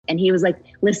And he was like,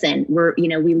 listen,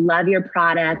 we love your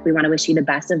product. We want to wish you the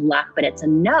best of luck, but it's a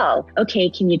no. Okay,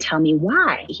 can you tell me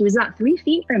why? He was about 3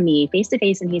 feet from me, face to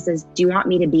face. And he says, do you want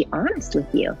me to be honest with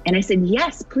you? And I said,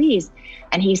 yes, please.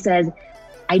 And he says,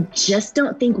 I just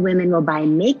don't think women will buy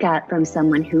makeup from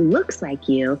someone who looks like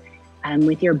you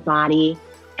with your body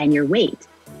and your weight.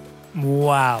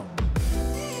 Wow.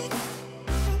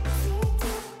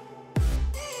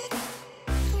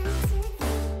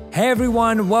 Hey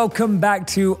everyone, welcome back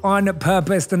to On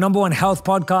Purpose, the #1 health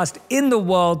podcast in the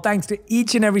world. Thanks to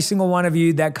each and every single one of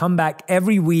you that come back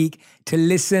every week to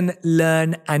listen,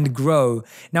 learn, and grow.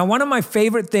 Now, one of my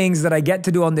favorite things that I get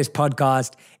to do on this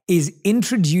podcast is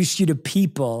introduce you to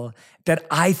people that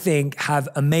I think have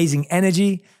amazing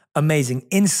energy, amazing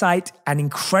insight, and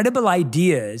incredible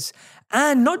ideas.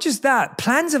 And not just that,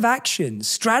 plans of action,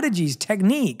 strategies,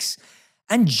 techniques,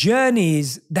 and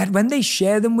journeys that when they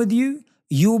share them with you,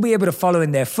 you'll be able to follow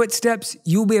in their footsteps,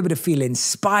 you'll be able to feel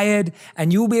inspired,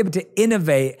 and you'll be able to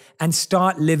innovate and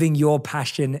start living your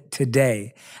passion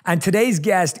today. And today's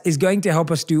guest is going to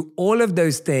help us do all of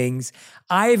those things.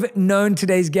 I've known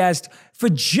today's guest for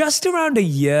just around a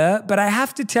year, but I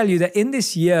have to tell you that in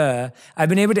this year, I've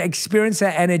been able to experience her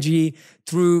energy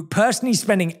through personally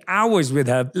spending hours with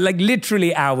her, like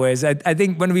literally hours. I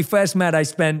think when we first met, I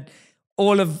spent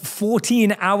all of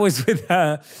 14 hours with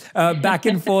her back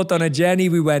and forth on a journey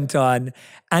we went on.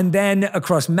 And then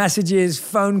across messages,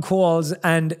 phone calls,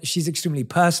 and she's extremely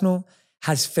personal,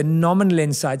 has phenomenal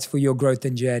insights for your growth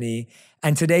and journey.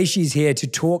 And today she's here to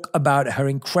talk about her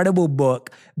incredible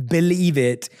book, Believe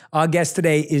It. Our guest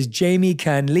today is Jamie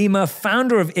Kern-Lima,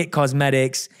 founder of IT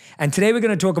Cosmetics. And today we're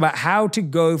going to talk about how to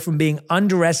go from being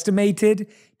underestimated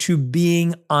to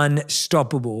being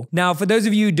unstoppable. Now, for those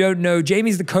of you who don't know,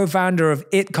 Jamie's the co-founder of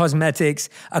IT Cosmetics,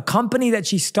 a company that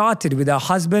she started with her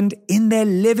husband in their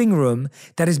living room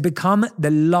that has become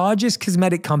the largest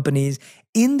cosmetic companies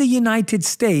in the United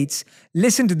States.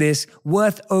 Listen to this,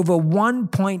 worth over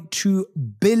 $1.2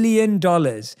 billion.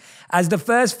 As the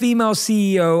first female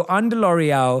CEO under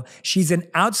L'Oreal, she's an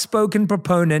outspoken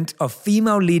proponent of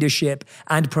female leadership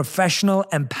and professional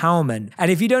empowerment. And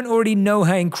if you don't already know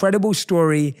her incredible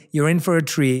story, you're in for a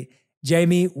treat.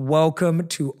 Jamie, welcome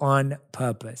to On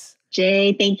Purpose.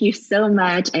 Jay, thank you so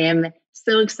much. I am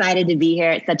so excited to be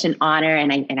here. It's such an honor,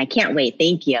 and I can't wait.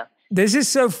 Thank you. This is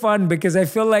so fun because I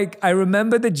feel like I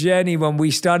remember the journey when we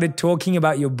started talking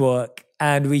about your book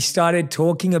and we started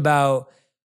talking about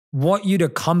what you'd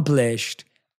accomplished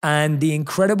and the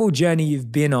incredible journey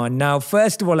you've been on. Now,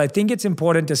 first of all, I think it's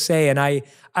important to say, and I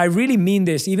really mean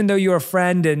this, even though you're a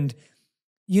friend and,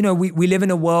 you know, we live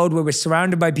in a world where we're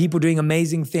surrounded by people doing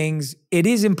amazing things. It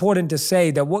is important to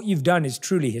say that what you've done is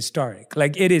truly historic.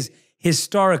 Like, it is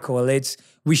historical.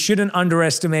 We shouldn't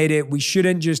underestimate it. We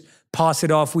shouldn't just pass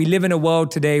it off. We live in a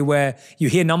world today where you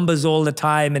hear numbers all the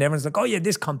time and everyone's like, oh yeah,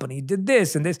 this company did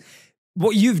this and this.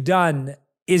 What you've done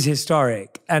is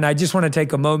historic. And I just want to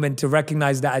take a moment to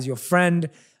recognize that as your friend,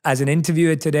 as an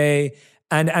interviewer today,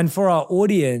 and for our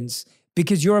audience,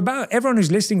 because you're about everyone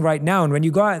who's listening right now. And when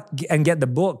you go out and get the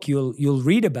book, you'll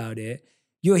read about it.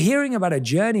 You're hearing about a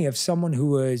journey of someone who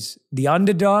was the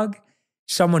underdog,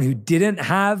 someone who didn't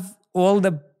have all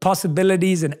the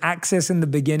possibilities and access in the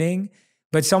beginning,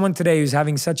 but someone today who's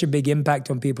having such a big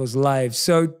impact on people's lives.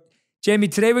 So, Jamie,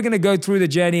 today we're going to go through the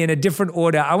journey in a different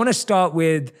order. I want to start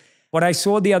with what I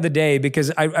saw the other day because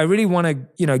I really want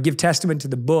to, give testament to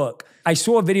the book. I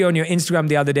saw a video on your Instagram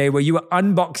the other day where you were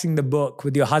unboxing the book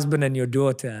with your husband and your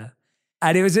daughter.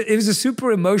 And it was a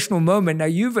super emotional moment. Now,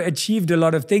 you've achieved a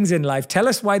lot of things in life. Tell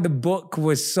us why the book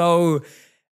was so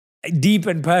deep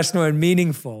and personal and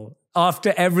meaningful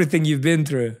after everything you've been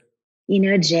through.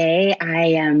 Jay,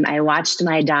 I watched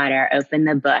my daughter open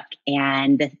the book,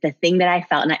 and the thing that I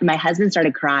felt, and my husband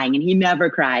started crying, and he never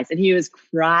cries, and he was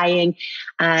crying.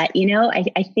 I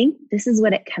think this is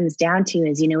what it comes down to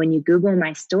is, when you Google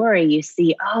my story, you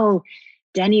see, oh,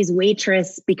 Denny's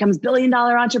waitress becomes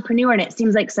billion-dollar entrepreneur, and it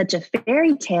seems like such a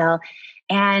fairy tale.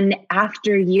 And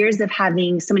after years of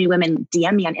having so many women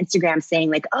DM me on Instagram saying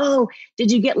like, oh, did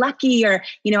you get lucky? Or,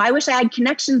 I wish I had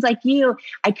connections like you.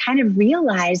 I kind of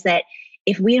realized that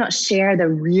if we don't share the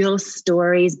real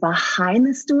stories behind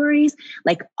the stories,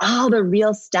 like all the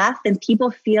real stuff, then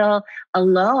people feel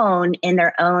alone in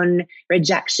their own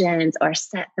rejections or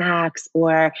setbacks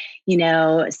or,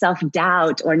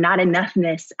 self-doubt or not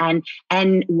enoughness.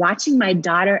 And watching my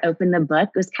daughter open the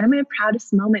book was kind of my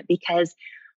proudest moment because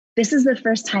this is the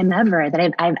first time ever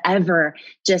that I've ever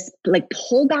just like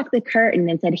pulled back the curtain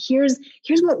and said, here's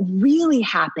what really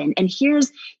happened. And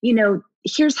here's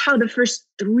how the first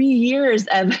 3 years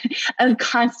of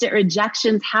constant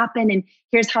rejections happened. And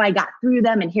here's how I got through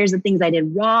them. And here's the things I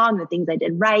did wrong, the things I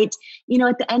did right.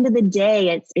 At the end of the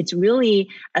day, it's really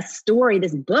a story.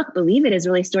 This book, Believe It, is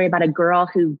really a story about a girl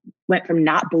who went from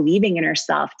not believing in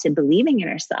herself to believing in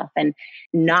herself, and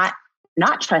not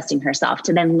trusting herself,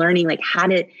 to then learning like how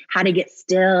to get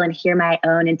still and hear my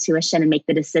own intuition and make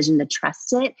the decision to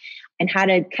trust it, and how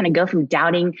to kind of go from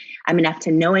doubting I'm enough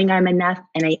to knowing I'm enough.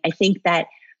 And I think that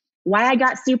why I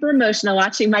got super emotional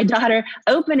watching my daughter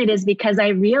open it is because I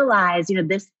realized,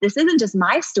 this isn't just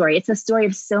my story. It's a story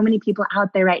of so many people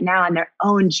out there right now on their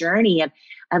own journey of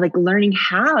like learning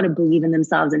how to believe in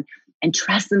themselves and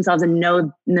trust themselves and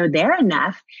know they're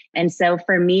enough. And so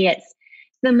for me, it's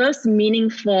the most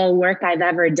meaningful work I've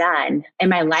ever done in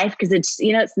my life, because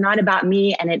it's not about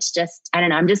me. And it's just, I don't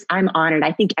know, I'm honored.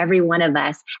 I think every one of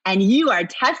us, and you are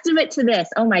testament to this.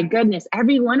 Oh my goodness.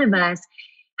 Every one of us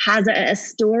has a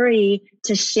story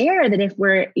to share that if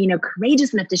we're,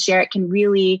 courageous enough to share, it can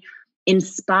really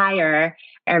inspire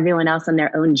everyone else on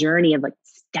their own journey of like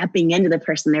stepping into the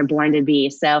person they're born to be.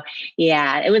 So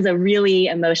yeah, it was a really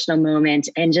emotional moment,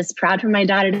 and just proud for my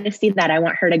daughter to see that. I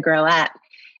want her to grow up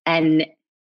and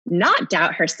not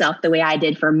doubt herself the way I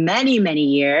did for many, many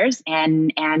years,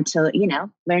 and to,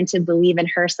 learn to believe in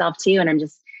herself too. And I'm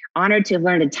just honored to have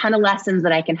learned a ton of lessons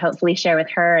that I can hopefully share with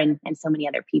her and so many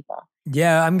other people.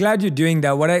 Yeah, I'm glad you're doing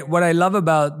that. What I love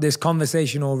about this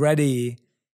conversation already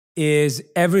is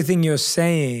everything you're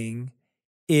saying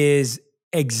is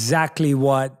exactly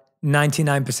what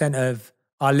 99% of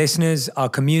our listeners, our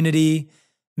community,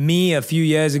 me a few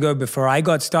years ago before I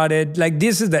got started, like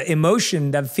this is the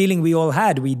emotion, that feeling we all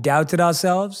had. We doubted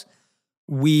ourselves.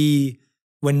 We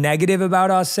were negative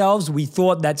about ourselves. We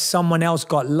thought that someone else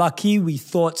got lucky. We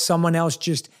thought someone else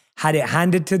just had it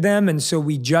handed to them, and so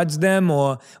we judged them,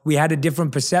 or we had a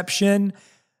different perception.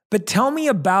 But tell me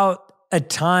about a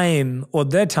time or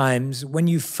the times when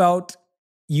you felt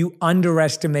you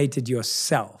underestimated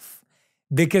yourself.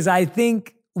 Because I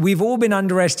think we've all been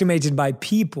underestimated by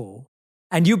people.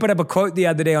 And you put up a quote the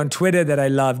other day on Twitter that I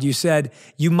loved. You said,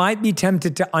 "You might be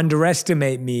tempted to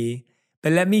underestimate me,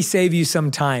 but let me save you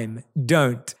some time.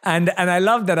 Don't." And I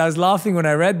love that. I was laughing when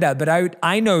I read that, but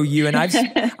I know you, and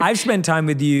I've spent time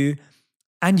with you,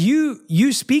 and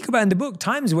you speak about in the book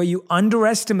times where you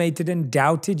underestimated and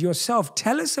doubted yourself.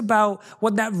 Tell us about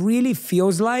what that really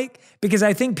feels like, because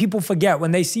I think people forget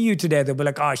when they see you today. They'll be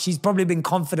like, "Oh, she's probably been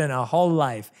confident her whole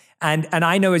life." And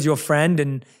I know, as your friend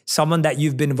and someone that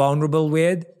you've been vulnerable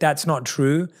with, that's not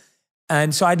true.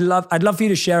 And so I'd love for you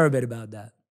to share a bit about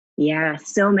that. Yeah,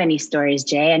 so many stories,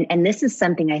 Jay. And this is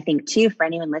something I think too, for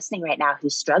anyone listening right now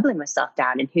who's struggling with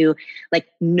self-doubt and who like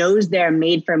knows they're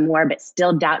made for more, but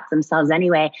still doubts themselves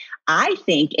anyway. I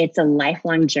think it's a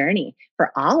lifelong journey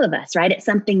for all of us, right? It's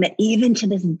something that even to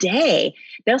this day,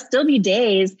 there'll still be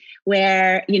days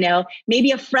where, maybe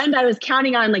a friend I was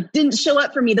counting on like didn't show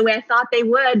up for me the way I thought they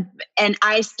would. And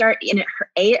I start, and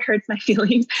it hurts my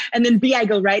feelings. And then B, I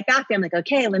go right back there. I'm like,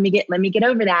 okay, let me get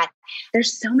over that.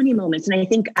 There's so many moments. And I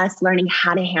think us learning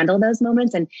how to handle those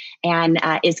moments and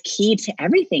is key to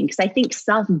everything. Because I think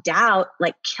self-doubt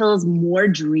like kills more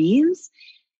dreams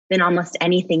than almost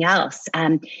anything else.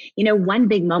 One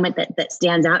big moment that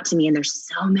stands out to me, and there's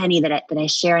so many that I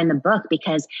share in the book,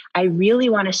 because I really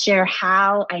want to share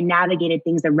how I navigated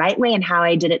things the right way and how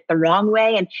I did it the wrong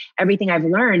way and everything I've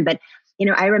learned. But,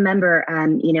 I remember,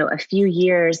 a few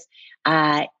years,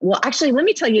 actually, let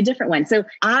me tell you a different one. So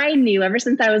I knew ever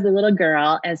since I was a little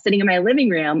girl and sitting in my living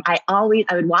room, I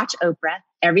would watch Oprah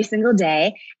every single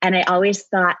day. And I always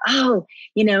thought,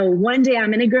 one day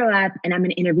I'm going to grow up and I'm going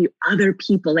to interview other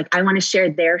people. Like I want to share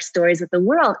their stories with the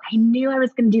world. I knew I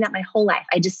was going to do that my whole life.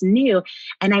 I just knew.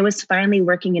 And I was finally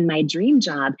working in my dream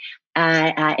job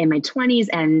in my 20s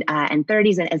and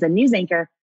 30s and as a news anchor,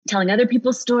 telling other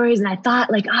people's stories. And I thought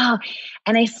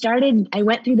and I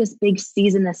went through this big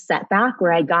season of setback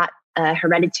where I got a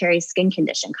hereditary skin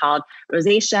condition called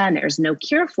rosacea, and there's no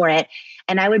cure for it.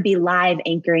 And I would be live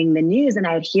anchoring the news, and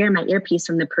I would hear in my earpiece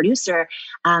from the producer,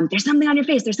 "There's something on your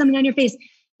face. There's something on your face.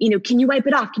 Can you wipe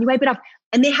it off? Can you wipe it off?"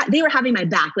 And they were having my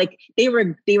back. Like they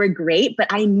were great, but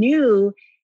I knew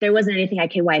there wasn't anything I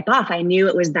could wipe off. I knew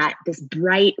it was this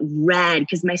bright red,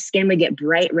 because my skin would get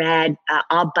bright red,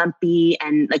 all bumpy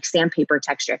and like sandpaper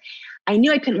texture. I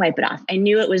knew I couldn't wipe it off. I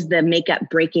knew it was the makeup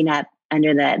breaking up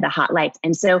under the hot lights.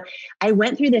 And so I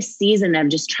went through this season of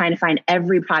just trying to find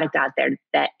every product out there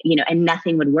that, and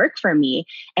nothing would work for me.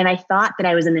 And I thought that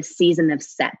I was in this season of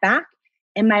setback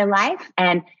in my life.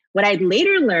 And What I'd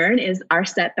later learn is our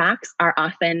setbacks are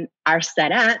often our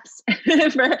setups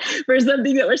for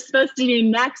something that we're supposed to do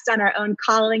next on our own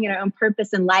calling and our own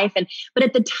purpose in life. But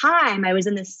at the time, I was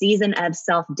in this season of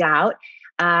self-doubt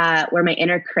where my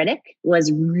inner critic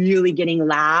was really getting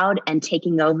loud and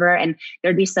taking over. And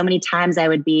there'd be so many times I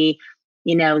would be,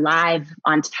 live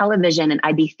on television and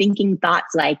I'd be thinking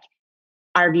thoughts like,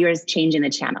 are viewers changing the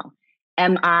channel?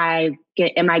 Am I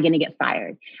going to get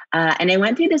fired? And I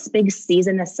went through this big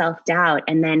season of self-doubt.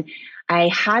 And then I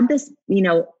had this,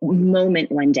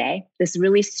 moment one day, this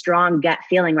really strong gut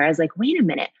feeling where I was like, wait a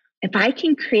minute, if I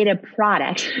can create a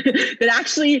product that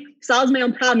actually solves my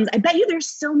own problems, I bet you there's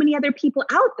so many other people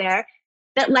out there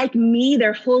that, like me,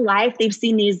 their whole life, they've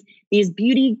seen these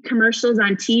beauty commercials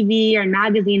on TV or in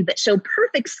magazines that show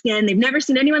perfect skin. They've never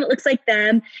seen anyone that looks like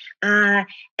them. And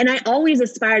I always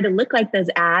aspired to look like those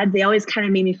ads. They always kind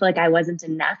of made me feel like I wasn't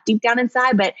enough deep down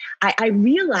inside. But I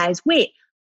realized, wait,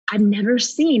 I've never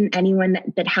seen anyone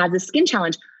that has a skin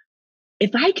challenge.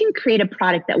 If I can create a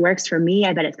product that works for me,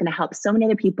 I bet it's going to help so many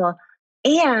other people.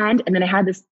 And then I had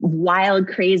this wild,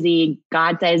 crazy,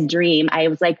 God-sized dream. I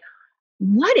was like,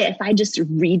 what if I just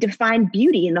redefine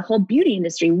beauty in the whole beauty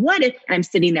industry? What if, and I'm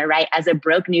sitting there, right, as a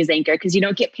broke news anchor, because you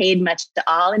don't get paid much at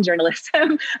all in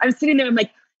journalism. I'm sitting there, I'm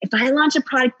like, if I launch a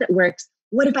product that works,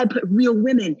 what if I put real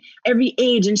women, every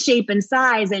age and shape and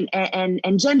size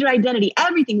and gender identity,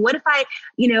 everything? What if I,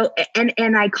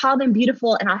 and I call them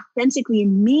beautiful and authentically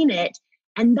mean it?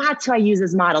 And that's who I use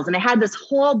as models. And I had this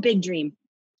whole big dream.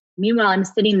 Meanwhile, I'm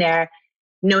sitting there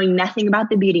knowing nothing about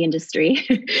the beauty industry,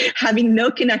 having no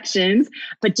connections,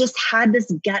 but just had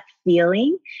this gut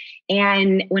feeling.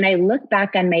 And when I look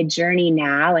back on my journey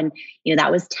now, and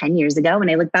that was 10 years ago, when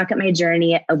I look back at my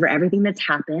journey over everything that's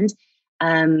happened,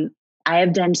 I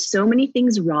have done so many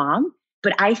things wrong.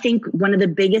 But I think one of the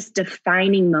biggest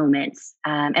defining moments,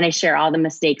 and I share all the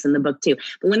mistakes in the book too,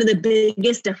 but one of the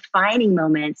biggest defining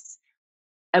moments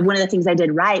of one of the things I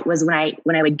did right was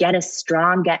when I would get a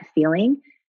strong gut feeling,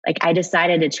 like I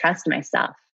decided to trust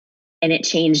myself, and it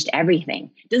changed everything.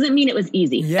 Doesn't mean it was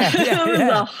easy. Yeah. It was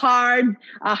a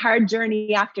hard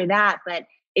journey after that. But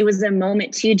it was a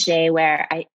moment too, Jay, where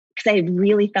because I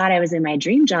really thought I was in my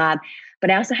dream job, but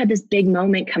I also had this big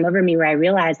moment come over me where I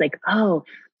realized like, oh,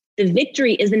 the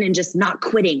victory isn't in just not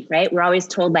quitting, right? We're always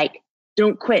told like,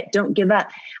 don't quit, don't give up.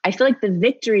 I feel like the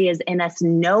victory is in us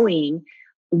knowing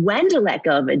when to let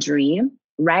go of a dream,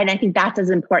 right? And I think that's as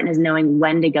important as knowing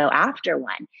when to go after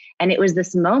one. And it was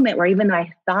this moment where even though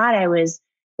I thought I was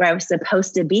where I was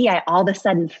supposed to be, I all of a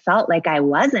sudden felt like I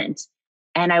wasn't.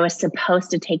 And I was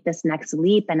supposed to take this next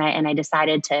leap. And I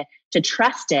decided to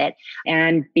trust it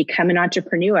and become an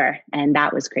entrepreneur. And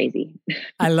that was crazy.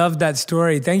 I love that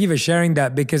story. Thank you for sharing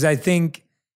that, because I think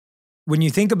when you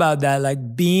think about that,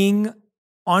 like being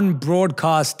on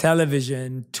broadcast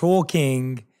television,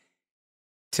 talking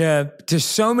to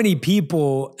so many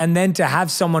people, and then to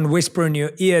have someone whisper in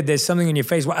your ear, there's something in your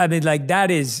face. Well, I mean, like that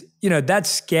is, that's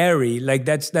scary. Like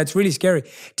that's really scary.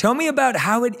 Tell me about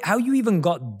how you even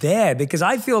got there, because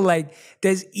I feel like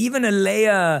there's even a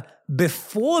layer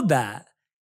before that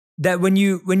when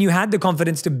you had the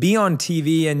confidence to be on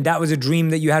TV, and that was a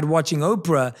dream that you had watching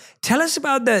Oprah. Tell us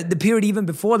about the period even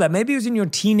before that. Maybe it was in your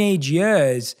teenage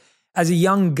years as a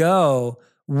young girl.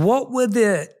 What were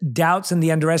the doubts and the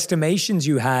underestimations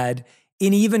you had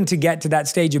in even to get to that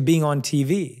stage of being on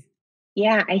TV?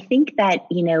 Yeah, I think that,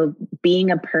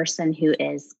 being a person who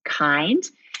is kind,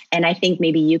 and I think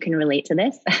maybe you can relate to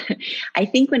this. I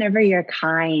think whenever you're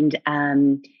kind,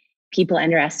 people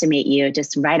underestimate you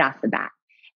just right off the bat.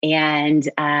 And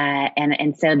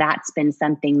so that's been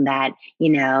something that,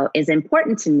 is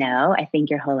important to know, I think,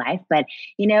 your whole life. But,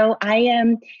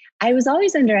 I was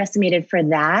always underestimated for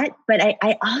that, but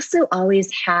I also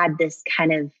always had this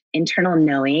kind of internal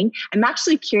knowing. I'm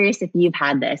actually curious if you've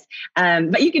had this,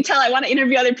 but you can tell I want to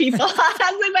interview other people. That's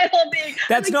like my whole thing.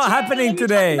 That's not happening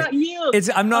today.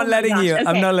 I'm not letting you. Okay.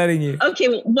 I'm not letting you. Okay,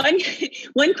 well,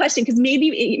 one question, because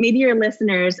maybe your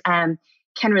listeners can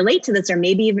relate to this, or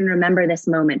maybe even remember this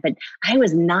moment. But I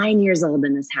was 9 years old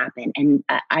when this happened, and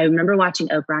I remember watching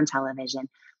Oprah on television.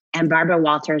 And Barbara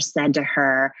Walters said to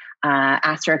her,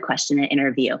 asked her a question in an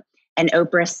interview. And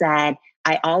Oprah said,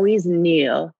 I always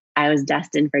knew I was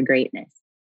destined for greatness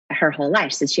her whole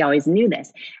life. So she always knew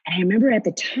this. And I remember at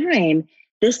the time,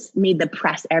 this made the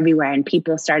press everywhere, and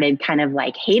people started kind of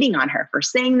like hating on her for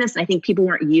saying this. And I think people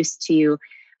weren't used to,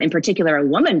 in particular, a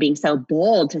woman being so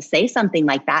bold to say something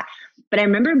like that. But I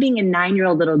remember being a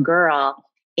 9-year-old little girl.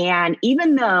 And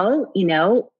even though,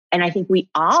 And I think we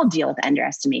all deal with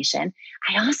underestimation.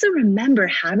 I also remember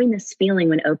having this feeling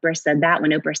when Oprah said,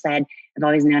 I've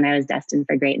always known I was destined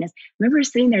for greatness. I remember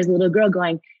sitting there as a little girl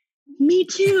going, me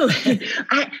too,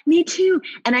 me too.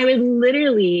 And I would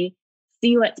literally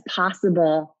see what's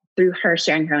possible through her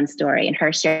sharing her own story and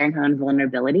her sharing her own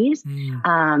vulnerabilities.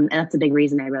 And that's a big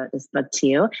reason I wrote this book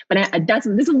too. But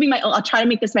this will be I'll try to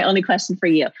make this my only question for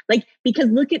you. Like, because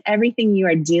look at everything you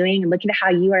are doing and look at how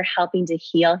you are helping to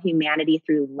heal humanity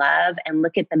through love, and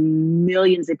look at the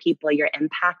millions of people you're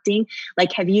impacting.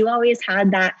 Like, have you always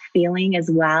had that feeling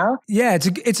as well? Yeah,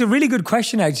 it's a really good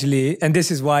question, actually. And this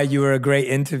is why you were a great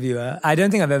interviewer. I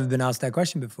don't think I've ever been asked that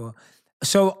question before.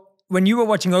 So when you were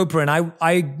watching Oprah, and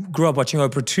I grew up watching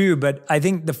Oprah too, but I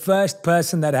think the first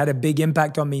person that had a big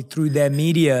impact on me through their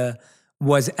media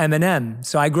was Eminem.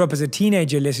 So I grew up as a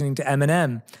teenager listening to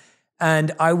Eminem.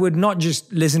 And I would not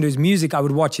just listen to his music, I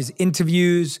would watch his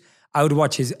interviews, I would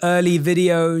watch his early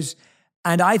videos.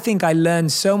 And I think I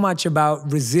learned so much about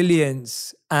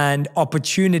resilience and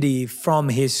opportunity from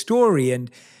his story. And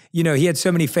he had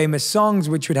so many famous songs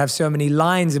which would have so many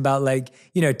lines about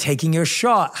taking your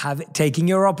shot, taking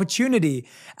your opportunity.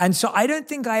 And so I don't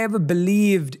think I ever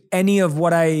believed any of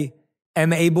what I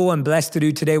am able and blessed to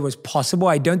do today was possible.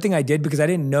 I don't think I did, because I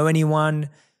didn't know anyone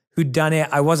who'd done it.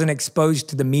 I wasn't exposed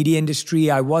to the media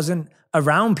industry. I wasn't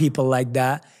around people like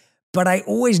that. But I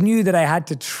always knew that I had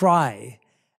to try.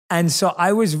 And so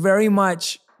I was very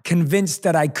much convinced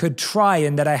that I could try,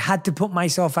 and that I had to put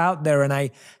myself out there, and I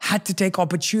had to take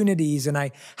opportunities, and I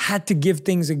had to give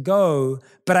things a go.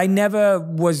 But I never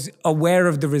was aware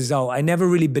of the result. I never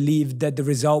really believed that the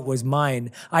result was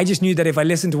mine. I just knew that if I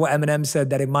listened to what Eminem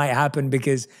said, that it might happen,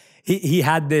 because he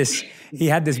had this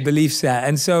belief set.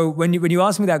 And so when you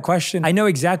ask me that question, I know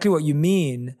exactly what you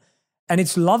mean. And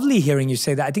it's lovely hearing you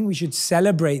say that. I think we should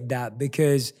celebrate that,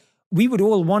 because we would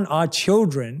all want our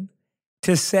children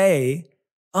to say,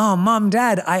 oh, mom,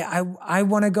 dad, I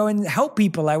want to go and help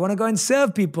people. I want to go and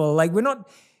serve people. Like,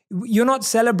 you're not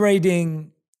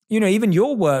celebrating, even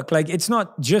your work. Like, it's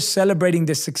not just celebrating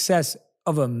the success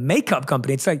of a makeup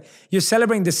company. It's like you're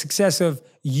celebrating the success of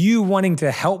you wanting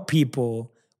to help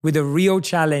people with a real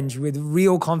challenge, with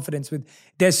real confidence.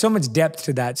 There's so much depth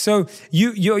to that. So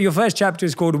your first chapter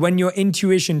is called When Your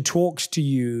Intuition Talks to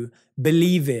You,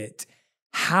 Believe It.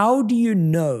 How do you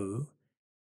know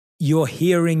you're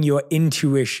hearing your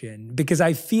intuition? Because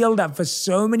I feel that for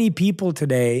so many people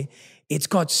today, it's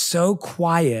got so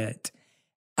quiet,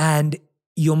 and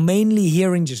you're mainly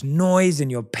hearing just noise and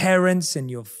your parents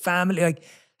and your family. Like,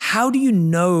 how do you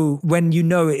know when you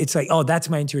know it's like, oh, that's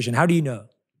my intuition? How do you know?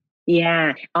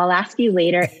 Yeah, I'll ask you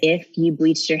later if you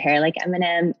bleached your hair like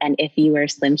Eminem and if you were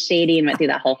Slim Shady and went through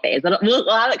that whole phase. We'll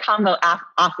have a combo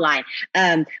offline.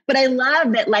 But I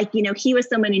love that, he was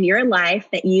someone in your life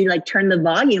that you turned the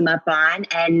volume up on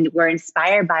and were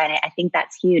inspired by it. I think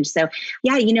that's huge. So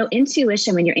yeah,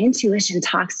 intuition, when your intuition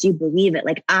talks to you, believe it.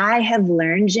 Like, I have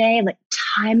learned, Jay,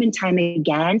 time and time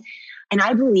again. And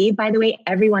I believe, by the way,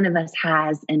 every one of us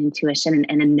has an intuition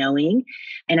and a knowing.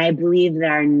 And I believe that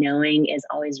our knowing is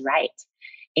always right.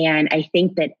 And I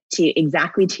think that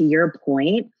exactly to your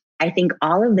point, I think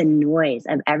all of the noise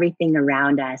of everything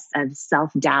around us, of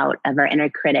self-doubt, of our inner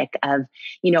critic, of,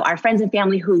 our friends and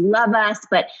family who love us,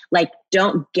 but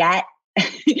don't get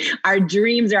our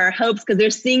dreams or our hopes because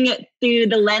they're seeing it through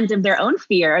the lens of their own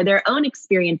fear or their own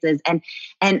experiences.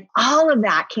 And all of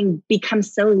that can become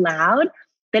so loud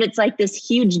that it's like this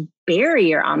huge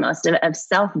barrier almost of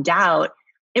self-doubt.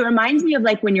 It reminds me of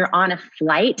when you're on a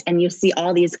flight and you see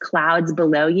all these clouds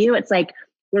below you. It's like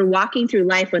we're walking through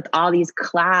life with all these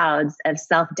clouds of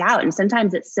self-doubt. And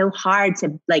sometimes it's so hard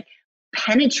to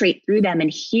penetrate through them and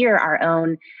hear our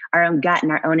own gut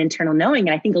and our own internal knowing.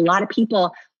 And I think a lot of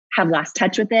people have lost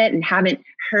touch with it and haven't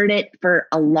heard it for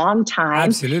a long time.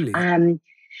 Absolutely.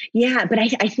 Yeah, but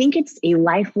I think it's a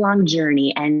lifelong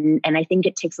journey, and I think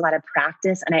it takes a lot of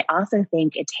practice. And I also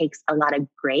think it takes a lot of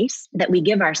grace that we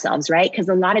give ourselves, right? Because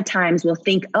a lot of times we'll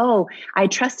think, oh, I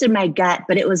trusted my gut,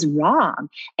 but it was wrong.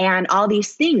 And all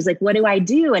these things, what do I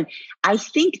do? And I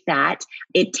think that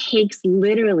it takes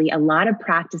literally a lot of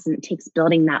practice, and it takes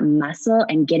building that muscle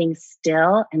and getting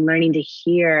still and learning to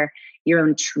hear your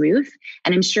own truth.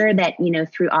 And I'm sure that,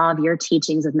 through all of your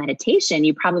teachings of meditation,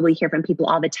 you probably hear from people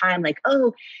all the time,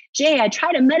 oh, Jay, I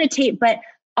try to meditate, but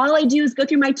all I do is go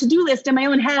through my to-do list in my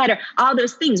own head, or all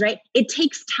those things, right? It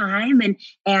takes time, and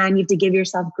you have to give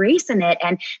yourself grace in it.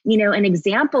 And, an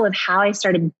example of how I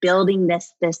started building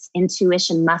this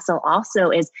intuition muscle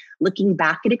also is looking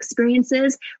back at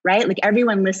experiences, right?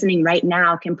 Everyone listening right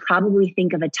now can probably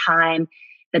think of a time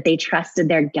that they trusted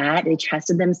their gut, they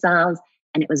trusted themselves,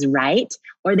 and it was right.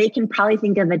 Or they can probably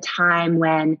think of a time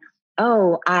when,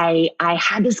 oh, I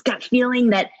had this gut feeling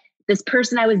that this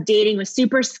person I was dating was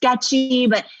super sketchy,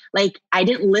 but like I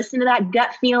didn't listen to that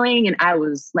gut feeling and I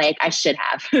was like, I should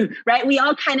have, right? We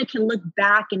all kind of can look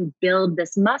back and build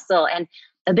this muscle. And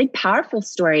a big, powerful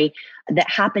story that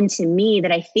happened to me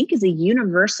that I think is a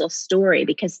universal story,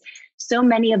 because so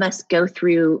many of us go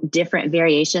through different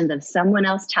variations of someone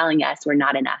else telling us we're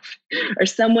not enough, or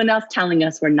someone else telling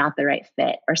us we're not the right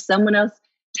fit, or someone else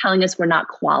telling us we're not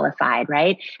qualified,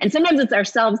 right? And sometimes it's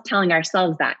ourselves telling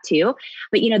ourselves that too.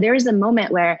 But, there was a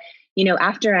moment where,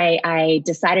 after I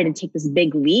decided to take this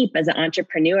big leap as an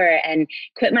entrepreneur and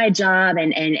quit my job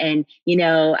and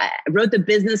I wrote the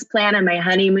business plan on my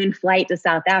honeymoon flight to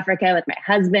South Africa with my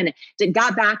husband,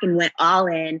 got back and went all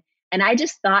in. And I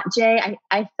just thought, Jay,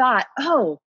 I thought,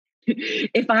 oh,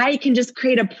 if I can just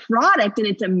create a product and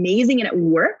it's amazing and it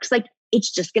works, like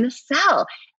it's just going to sell.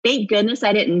 Thank goodness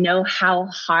I didn't know how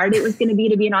hard it was going to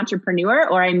be an entrepreneur,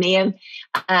 or I may have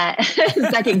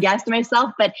second guessed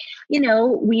myself. But,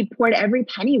 we poured every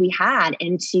penny we had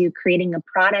into creating a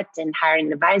product and hiring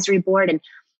an advisory board.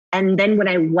 And then what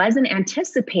I wasn't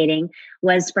anticipating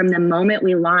was, from the moment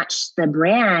we launched the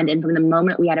brand and from the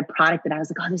moment we had a product that I was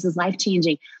like, oh, this is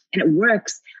life-changing and it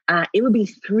works, it would be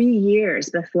 3 years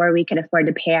before we could afford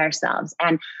to pay ourselves.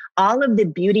 And all of the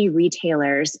beauty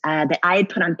retailers that I had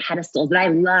put on pedestals that I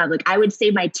love, like I would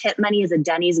save my tip money as a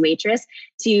Denny's waitress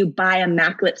to buy a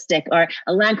MAC lipstick or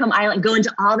a Lancome eyeliner, go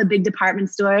into all the big department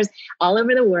stores all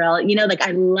over the world.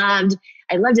 I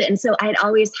loved it. And so I had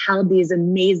always held these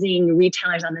amazing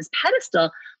retailers on this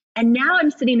pedestal. And now I'm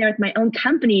sitting there with my own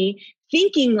company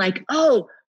thinking like, oh,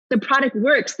 the product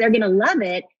works, they're going to love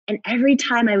it. And every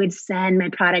time I would send my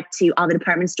product to all the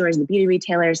department stores, the beauty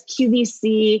retailers,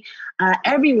 QVC,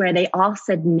 everywhere, they all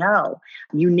said no,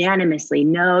 unanimously.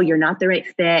 No, you're not the right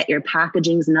fit. Your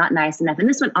packaging's not nice enough. And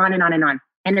this went on and on and on.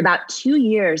 And about 2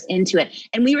 years into it,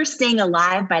 and we were staying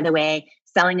alive, by the way,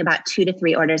 selling about 2 to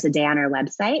 3 orders a day on our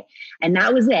website. And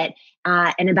that was it.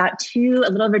 And about a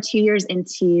little over 2 years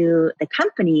into the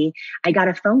company, I got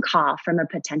a phone call from a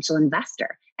potential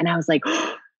investor. And I was like,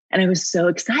 oh, and I was so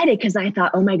excited because I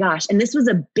thought, oh my gosh. And this was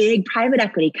a big private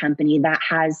equity company that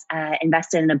has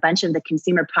invested in a bunch of the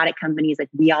consumer product companies like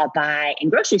We All Buy in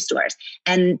grocery stores.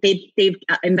 And they've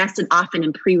invested often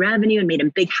in pre-revenue and made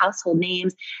them big household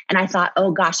names. And I thought,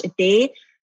 oh gosh, if they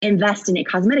invest in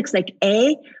cosmetics, like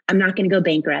A, I'm not going to go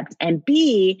bankrupt. And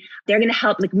B, they're going to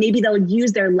help, like maybe they'll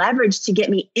use their leverage to get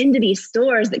me into these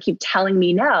stores that keep telling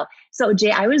me no. So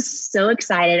Jay, I was so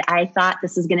excited. I thought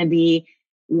this is going to be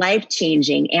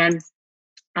life-changing. And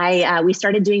we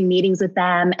started doing meetings with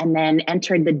them and then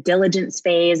entered the diligence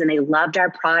phase, and they loved our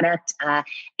product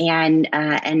and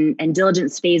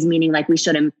diligence phase, meaning like we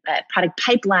showed them product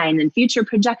pipelines and future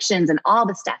projections and all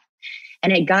the stuff.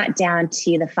 And it got down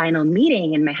to the final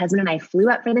meeting, and my husband and I flew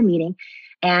up for the meeting.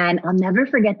 And I'll never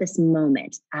forget this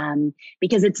moment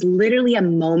because it's literally a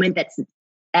moment that's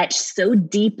etched so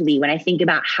deeply when I think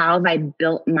about how have I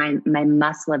built my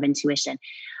muscle of intuition.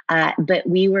 But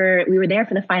we were there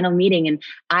for the final meeting, and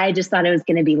I just thought it was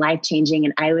going to be life-changing.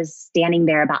 And I was standing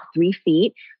there about 3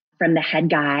 feet from the head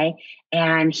guy,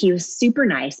 and he was super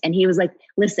nice. And he was like,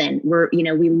 listen,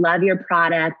 we love your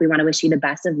product. We want to wish you the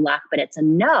best of luck, but it's a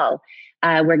no.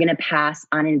 We're going to pass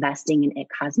on investing in IT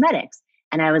Cosmetics.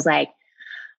 And I was like,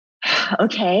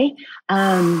 okay.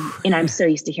 And I'm so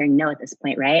used to hearing no at this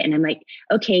point, right? And I'm like,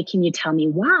 okay, can you tell me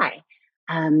why?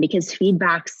 Because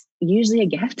feedback's usually a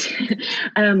gift.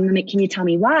 I'm like, can you tell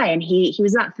me why? And he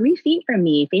was about 3 feet from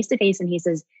me, face to face. And he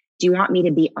says, do you want me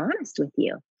to be honest with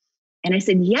you? And I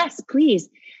said, yes, please.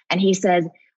 And he says,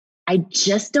 I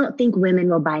just don't think women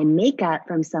will buy makeup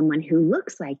from someone who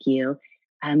looks like you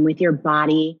with your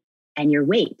body and your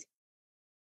weight.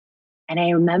 And I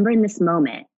remember in this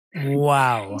moment,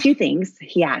 wow, two things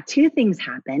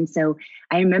happened. So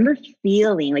I remember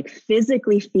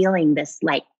physically feeling this,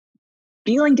 like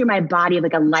feeling through my body of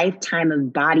like a lifetime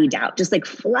of body doubt, just like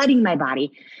flooding my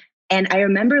body. And I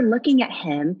remember looking at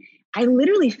him. I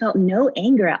literally felt no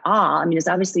anger at all. I mean, it was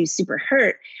obviously super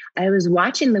hurt. I was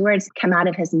watching the words come out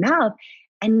of his mouth,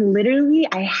 and literally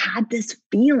I had this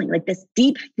feeling, like this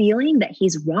deep feeling that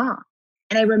he's wrong.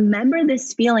 And I remember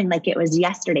this feeling like it was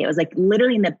yesterday. It was like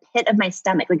literally in the pit of my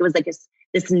stomach. Like it was like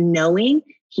this knowing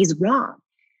he's wrong.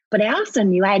 But I also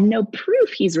knew I had no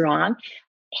proof he's wrong.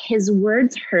 His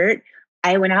words hurt.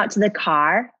 I went out to the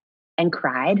car and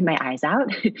cried my eyes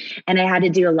out. And I had to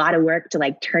do a lot of work to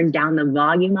like turn down the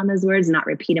volume on those words, not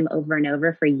repeat them over and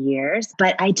over for years.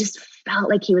 But I just felt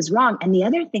like he was wrong. And the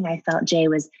other thing I felt, Jay,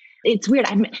 was It's weird.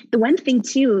 The one thing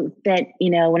too that,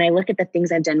 when I look at the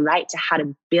things I've done right to how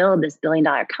to build this $1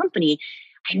 billion company,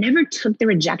 I never took the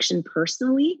rejection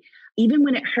personally, even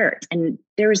when it hurt. And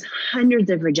there was hundreds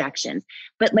of rejections.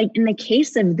 But like in the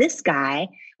case of this guy,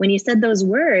 when he said those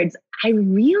words, I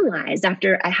realized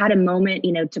after I had a moment,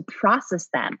 to process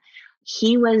them,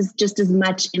 he was just as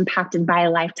much impacted by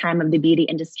a lifetime of the beauty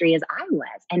industry as I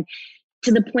was. And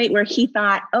to the point where he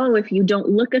thought, oh, if you don't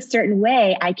look a certain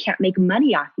way, I can't make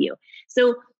money off you.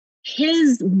 So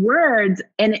his words,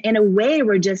 in a way,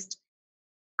 were just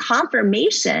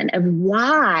confirmation of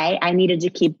why I needed to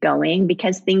keep going,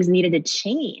 because things needed to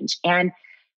change. And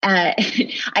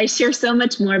I share so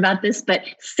much more about this, but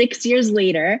 6 years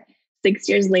later,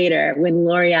 when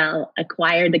L'Oreal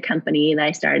acquired the company that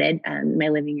I started, my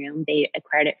living room, they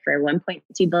acquired it for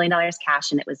 $1.2 billion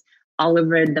cash. And it was all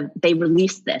over they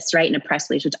released this, right, in a press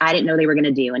release, which I didn't know they were going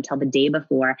to do until the day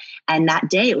before. And that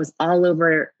day it was all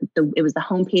over it was the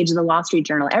homepage of the Wall Street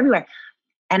Journal, everywhere.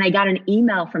 And I got an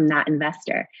email from that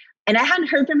investor, and I hadn't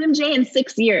heard from him, Jay, in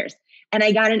 6 years. And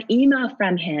I got an email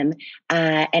from him,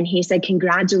 and he said,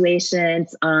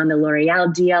 congratulations on the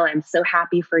L'Oreal deal. I'm so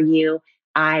happy for you.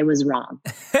 I was wrong.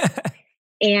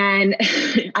 And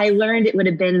I learned it would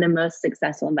have been the most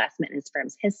successful investment in his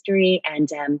firm's history. And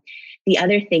the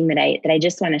other thing that I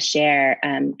just want to share,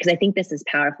 because I think this is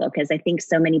powerful, because I think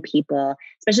so many people,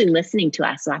 especially listening to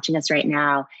us, watching us right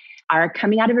now, are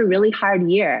coming out of a really hard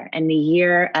year, and the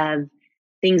year of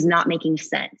things not making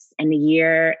sense, and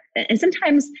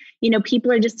sometimes,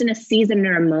 people are just in a season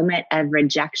or a moment of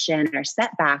rejection or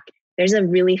setback. There's a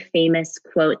really famous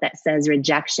quote that says,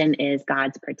 rejection is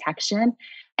God's protection.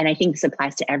 And I think this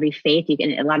applies to every faith.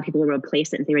 A lot of people will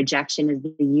replace it and say rejection is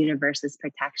the universe's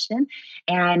protection.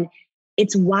 And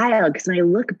it's wild, because when I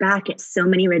look back at so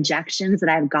many rejections that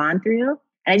I've gone through,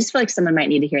 and I just feel like someone might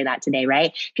need to hear that today,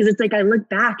 right? Because it's like I look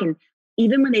back, and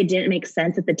even when they didn't make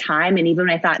sense at the time, and even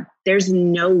when I thought there's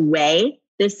no way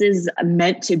this is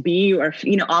meant to be, or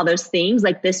all those things,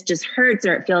 like this just hurts,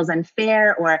 or it feels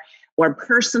unfair, or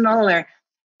personal, or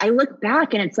I look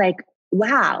back and it's like,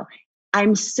 wow,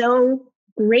 I'm so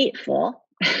grateful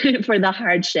for the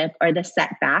hardship or the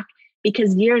setback,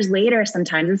 because years later,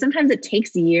 sometimes it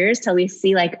takes years till we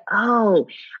see like, oh,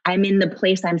 I'm in the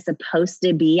place I'm supposed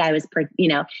to be. I was,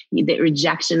 the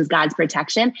rejection's God's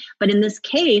protection. But in this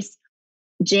case,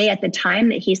 Jay, at the time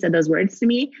that he said those words to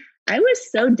me, I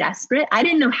was so desperate. I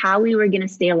didn't know how we were going to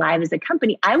stay alive as a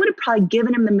company. I would have probably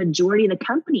given him the majority of the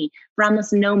company for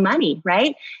almost no money,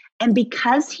 right? And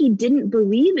because he didn't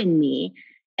believe in me,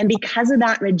 and because of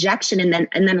that rejection, and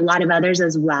then a lot of others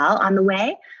as well on the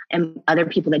way, and other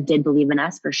people that did believe in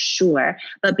us for sure.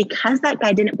 But because that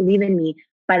guy didn't believe in me,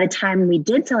 by the time we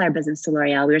did sell our business to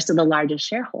L'Oreal, we were still the largest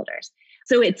shareholders.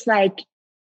 So it's like,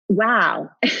 wow.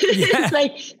 It's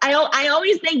like, I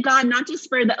always thank God, not just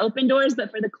for the open doors, but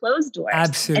for the closed doors.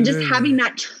 Absolutely. And just having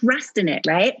that trust in it,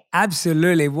 right?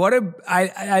 Absolutely.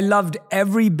 I loved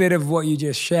every bit of what you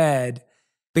just shared,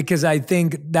 because I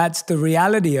think that's the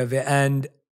reality of it. And,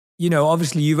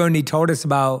 obviously you've only told us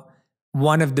about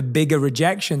one of the bigger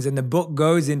rejections, and the book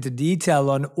goes into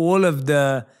detail on all of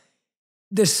the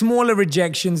smaller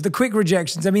rejections, the quick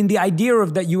rejections. I mean, the idea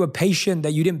of that you were patient,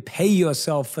 that you didn't pay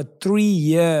yourself for 3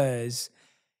 years.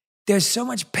 There's so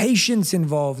much patience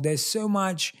involved. There's so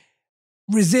much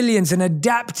resilience and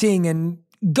adapting and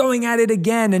going at it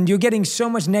again. And you're getting so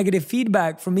much negative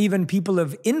feedback from even people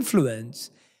of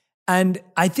influence. And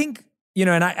I think,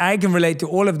 and I can relate to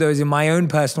all of those in my own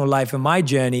personal life and my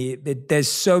journey. There's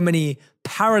so many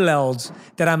parallels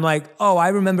that I'm like, oh, I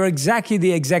remember exactly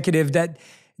the executive that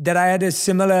I had a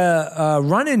similar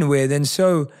run-in with. And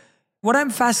so what I'm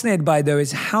fascinated by, though,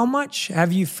 is how much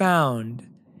have you found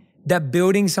that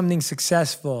building something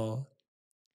successful,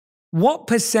 what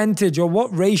percentage or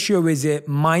what ratio is it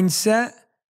mindset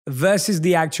versus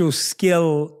the actual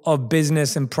skill of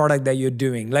business and product that you're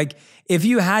doing? Like, if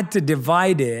you had to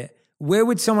divide it, where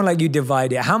would someone like you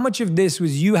divide it? How much of this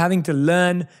was you having to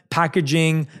learn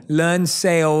packaging, learn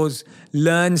sales,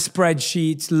 learn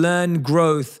spreadsheets, learn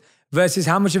growth, versus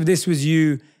how much of this was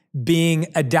you being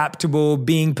adaptable,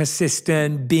 being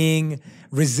persistent, being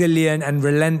resilient and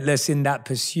relentless in that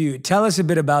pursuit? Tell us a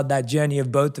bit about that journey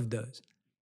of both of those.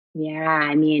 Yeah,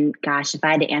 I mean, gosh, if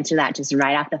I had to answer that just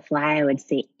right off the fly, I would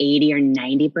say 80 or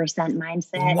 90%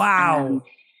 mindset. Wow.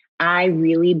 I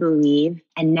really believe,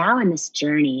 and now in this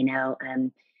journey,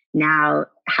 now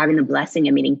having the blessing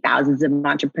of meeting thousands of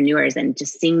entrepreneurs and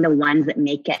just seeing the ones that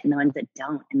make it and the ones that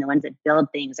don't, and the ones that build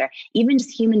things, or even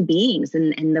just human beings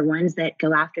and the ones that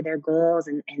go after their goals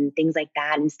and things like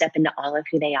that and step into all of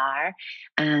who they are,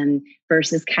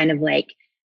 versus kind of like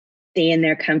stay in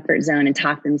their comfort zone and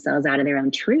talk themselves out of their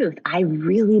own truth. I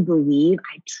truly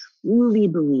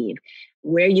believe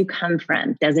where you come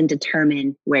from doesn't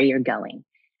determine where you're going.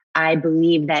 I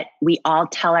believe that we all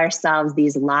tell ourselves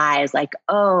these lies like,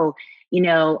 oh,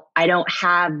 I don't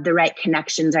have the right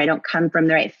connections, or I don't come from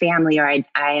the right family, or I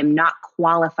am not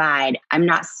qualified, I'm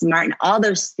not smart, and all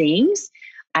those things.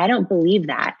 I don't believe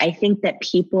that. I think that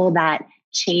people that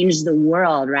change the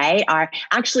world, right, are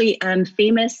actually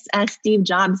famous Steve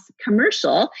Jobs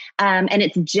commercial. And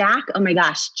it's Jack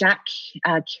Kiersack,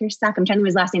 I'm trying to remember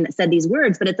his last name, that said these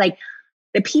words, but it's like,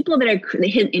 the people that are,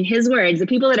 in his words, the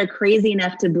people that are crazy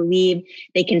enough to believe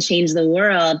they can change the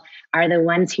world are the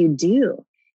ones who do.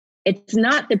 It's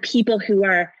not the people who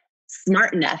are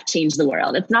smart enough change the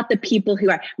world. It's not the people who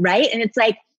are, right? And it's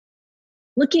like,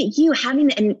 look at you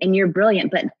having, and you're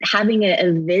brilliant, but having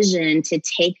a vision to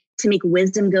make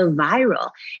wisdom go viral.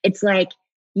 It's like,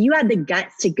 you had the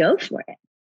guts to go for it.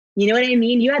 You know what I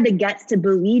mean? You had the guts to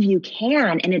believe you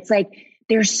can. And it's like,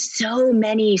 there's so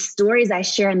many stories I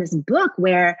share in this book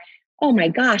where, oh my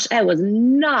gosh, I was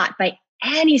not by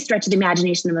any stretch of the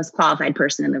imagination the most qualified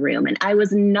person in the room. And I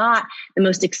was not the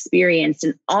most experienced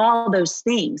in all those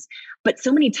things. But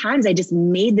so many times I just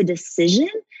made the decision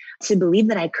to believe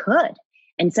that I could.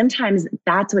 And sometimes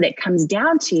that's what it comes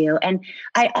down to. And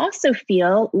I also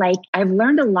feel like I've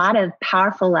learned a lot of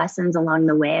powerful lessons along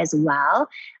the way as well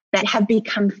that have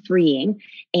become freeing.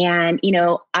 And,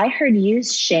 I heard you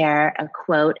share a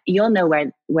quote. You'll know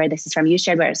where this is from. You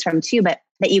shared where it's from too, but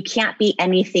that you can't be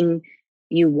anything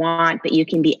you want, but you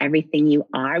can be everything you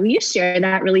are. Will you share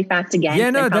that really fast again? Yeah,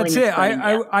 no, that's it.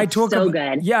 I talk so about,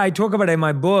 good. Yeah, I talk about it in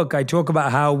my book. I talk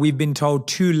about how we've been told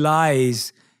 2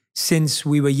 lies since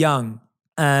we were young.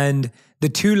 And the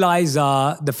 2 lies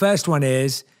are, the first one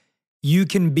is, you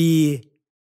can be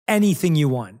anything you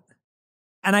want.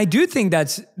 And I do think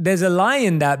there's a lie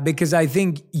in that, because I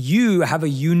think you have a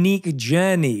unique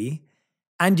journey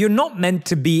and you're not meant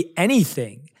to be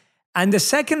anything. And the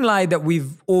second lie that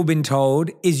we've all been told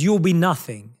is you'll be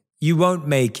nothing. You won't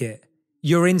make it.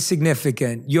 You're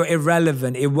insignificant. You're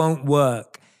irrelevant. It won't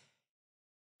work.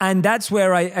 And that's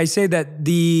where I say that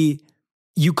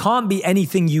you can't be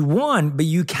anything you want, but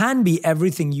you can be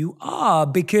everything you are,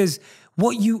 because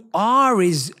what you are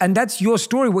is, and that's your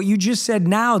story, what you just said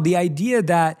now, the idea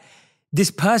that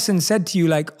this person said to you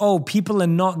like, oh, people are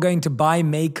not going to buy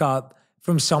makeup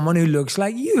from someone who looks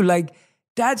like you. Like,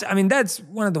 that's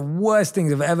one of the worst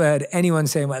things I've ever heard anyone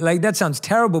say. Like, that sounds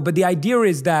terrible, but the idea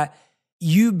is that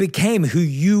you became who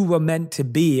you were meant to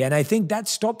be. And I think that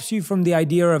stops you from the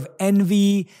idea of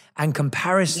envy and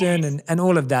comparison and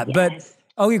all of that. Yes. But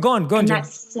oh, you're gone. Go on.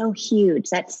 That's so huge.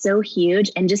 That's so huge.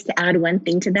 And just to add one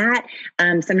thing to that, so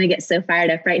I'm going to get so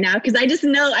fired up right now, because I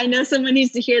know someone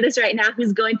needs to hear this right now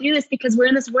who's going through this, because we're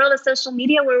in this world of social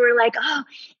media where we're like, oh,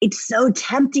 it's so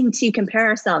tempting to compare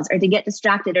ourselves or to get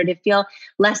distracted or to feel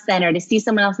less than, or to see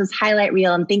someone else's highlight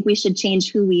reel and think we should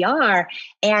change who we are.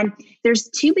 And there's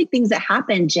 2 big things that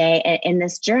happened, Jay, in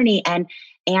this journey.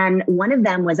 And one of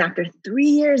them was, after 3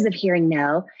 years of hearing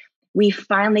no, we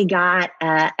finally got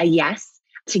a yes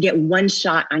to get 1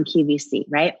 shot on QVC,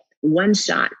 right? 1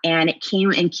 shot. And it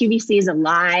came, and QVC is a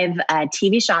live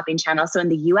TV shopping channel. So in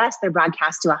the US, they're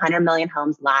broadcast to 100 million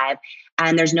homes live,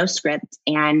 and there's no script.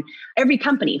 And every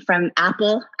company from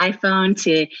Apple, iPhone,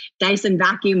 to Dyson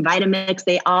Vacuum, Vitamix,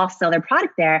 they all sell their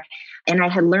product there. And I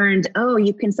had learned, oh,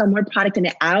 you can sell more product in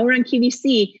an hour on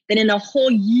QVC than in a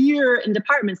whole year in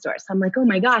department stores. So I'm like, oh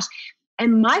my gosh.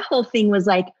 And my whole thing was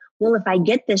like, well, if I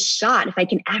get this shot, if I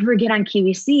can ever get on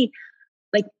QVC,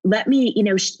 like, let me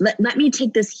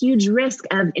take this huge risk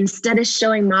of, instead of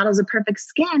showing models of perfect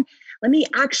skin, let me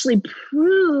actually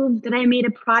prove that I made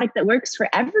a product that works for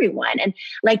everyone. And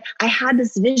like, I had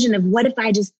this vision of, what if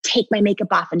I just take my makeup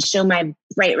off and show my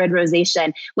bright red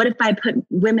rosacea? What if I put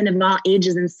women of all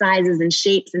ages and sizes and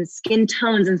shapes and skin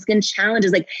tones and skin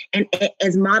challenges,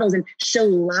 as models, and show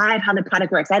live how the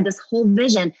product works? I had this whole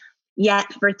vision.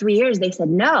 Yet for 3 years, they said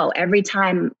no every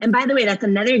time. And by the way, that's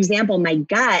another example. My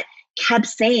gut kept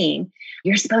saying,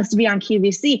 you're supposed to be on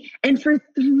QVC. And for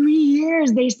 3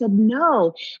 years, they said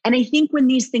no. And I think when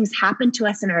these things happen to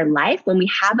us in our life, when we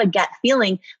have a gut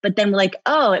feeling, but then we're like,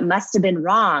 oh, it must have been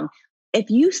wrong. If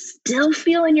you still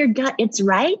feel in your gut it's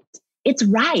right, it's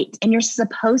right. And you're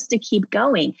supposed to keep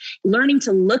going. Learning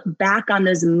to look back on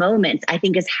those moments, I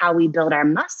think, is how we build our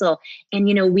muscle. And,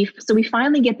 we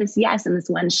finally get this yes and this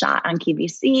 1 shot on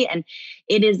QVC. And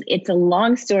it's a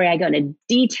long story. I go into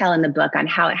detail in the book on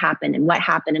how it happened and what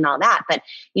happened and all that. But,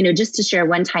 just to share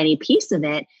one tiny piece of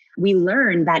it, we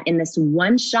learned that in this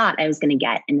 1 shot I was going to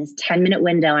get in this 10-minute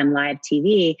window on live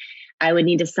TV, I would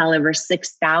need to sell over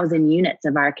 6,000 units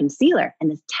of our concealer in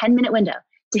this 10-minute window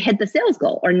to hit the sales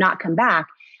goal or not come back.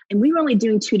 And we were only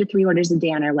doing 2 to 3 orders a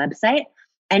day on our website.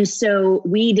 And so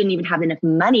we didn't even have enough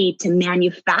money to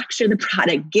manufacture the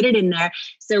product, get it in there.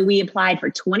 So we applied for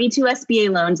 22 SBA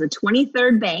loans. The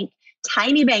 23rd bank,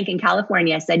 tiny bank in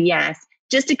California, said yes,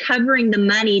 just to covering the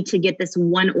money to get this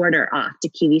one order off to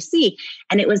QVC.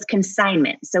 And it was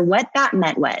consignment. So what that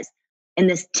meant was, in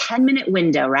this 10-minute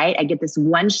window, right, I get this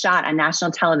one shot on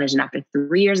national television after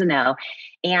 3 years in a row.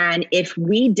 And if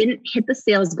we didn't hit the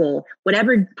sales goal,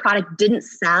 whatever product didn't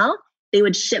sell, they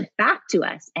would ship back to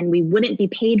us and we wouldn't be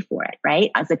paid for it,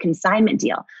 right, as a consignment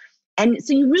deal. And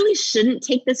so you really shouldn't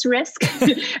take this risk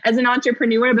as an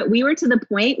entrepreneur. But we were to the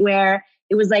point where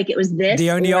it was like, it was this,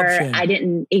 the only option. I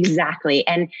didn't exactly.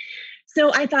 And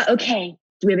so I thought, okay,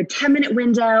 do we have a 10-minute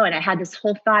window? And I had this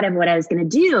whole thought of what I was going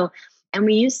to do. And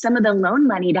we used some of the loan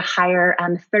money to hire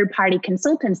third-party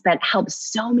consultants that help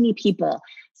so many people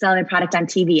sell their product on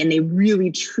TV. And they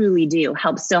really, truly do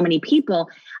help so many people.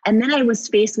 And then I was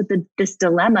faced with this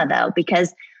dilemma, though,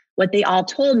 because what they all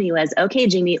told me was, okay,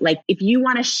 Jamie, like if you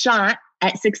want a shot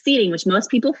at succeeding, which most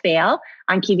people fail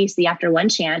on QVC after one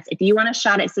chance, if you want a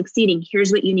shot at succeeding,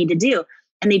 here's what you need to do.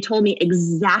 And they told me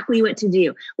exactly what to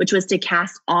do, which was to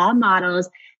cast all models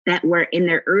that were in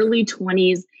their early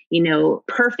 20s, you know,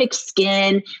 perfect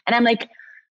skin. And I'm like,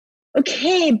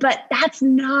 okay, but that's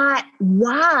not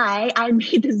why I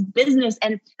made this business.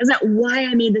 And that's not why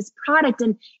I made this product.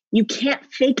 And you can't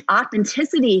fake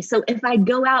authenticity. So if I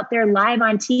go out there live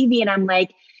on TV and I'm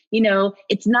like, you know,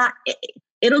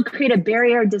 it'll create a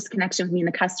barrier of disconnection with me and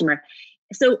the customer.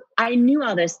 So I knew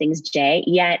all those things, Jay,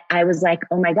 yet I was like,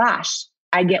 oh my gosh,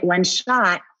 I get one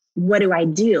shot. What do I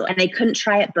do? And I couldn't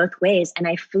try it both ways. And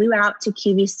I flew out to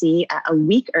QVC a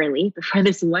week early before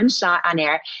this one shot on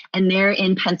air. And they're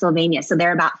in Pennsylvania. So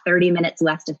they're about 30 minutes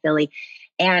west of Philly.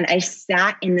 And I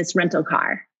sat in this rental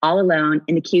car all alone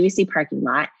in the QVC parking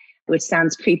lot, which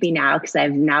sounds creepy now because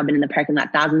I've now been in the parking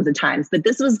lot thousands of times. But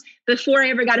this was before I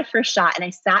ever got a first shot. And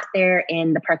I sat there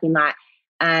in the parking lot,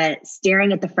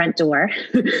 staring at the front door,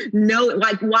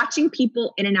 like watching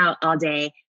people in and out all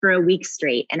day for a week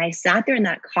straight. And I sat there in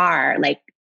that car, like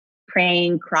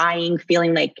praying, crying,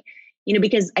 feeling like, you know,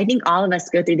 because I think all of us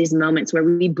go through these moments where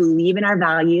we believe in our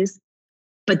values,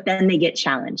 but then they get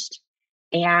challenged.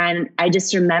 And I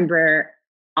just remember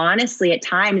honestly at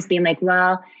times being like,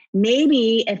 well,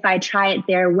 maybe if I try it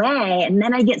their way and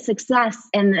then I get success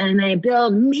and I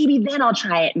build, maybe then I'll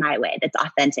try it my way. That's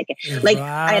authentic. Like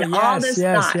wow, I had all those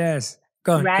thoughts,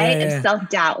 right? Yeah. Of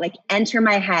self-doubt, like enter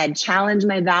my head, challenge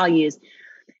my values.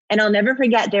 And I'll never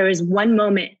forget, there was one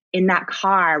moment in that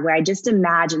car where I just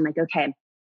imagined like, okay,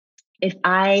 if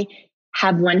I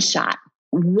have one shot,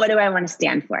 what do I want to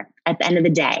stand for at the end of the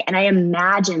day? And I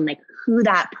imagined like who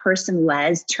that person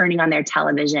was turning on their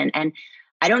television. And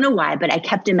I don't know why, but I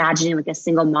kept imagining like a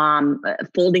single mom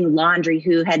folding laundry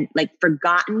who had like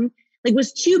forgotten, like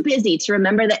was too busy to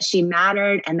remember that she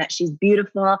mattered and that she's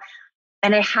beautiful.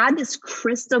 And I had this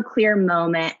crystal clear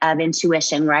moment of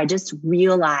intuition where I just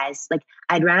realized like,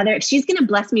 I'd rather, if she's going to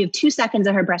bless me with 2 seconds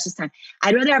of her precious time,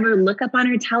 I'd rather have her look up on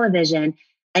her television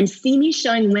and see me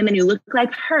showing women who look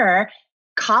like her,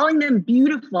 calling them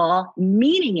beautiful,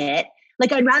 meaning it.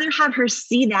 Like I'd rather have her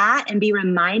see that and be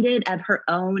reminded of her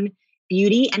own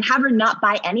beauty and have her not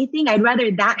buy anything. I'd rather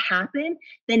that happen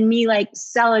than me like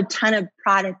sell a ton of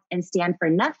product and stand for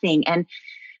nothing. And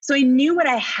so I knew what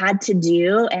I had to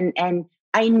do. And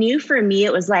I knew for me,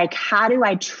 it was like, how do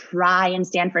I try and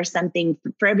stand for something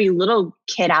for every little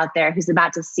kid out there who's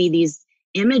about to see these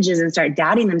images and start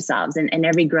doubting themselves and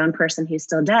every grown person who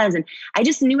still does. And I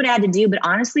just knew what I had to do, but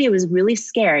honestly, it was really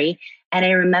scary. And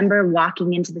I remember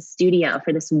walking into the studio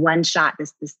for this one shot,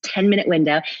 this 10-minute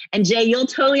window. And Jay, you'll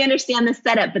totally understand the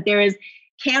setup, but there was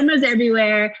cameras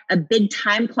everywhere, a big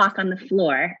time clock on the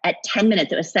floor at 10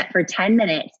 minutes. It was set for 10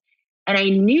 minutes. And I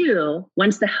knew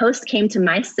once the host came to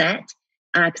my set,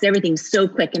 because everything's so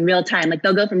quick in real time, like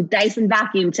they'll go from Dyson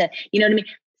vacuum to, you know what I mean?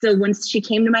 So once she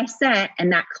came to my set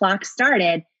and that clock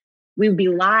started, we would be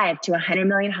live to 100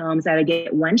 million homes. I would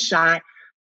get one shot.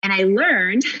 And I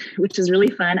learned, which was really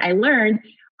fun,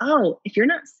 oh, if you're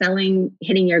not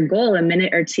hitting your goal a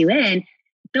minute or two in,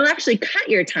 they'll actually cut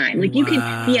your time. Like you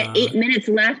can be at 8 minutes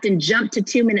left and jump to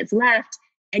 2 minutes left.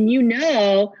 And you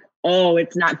know, oh,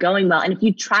 it's not going well. And if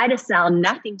you try to sell,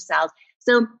 nothing sells.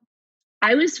 So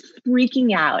I was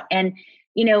freaking out. And,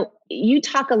 you know, you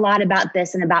talk a lot about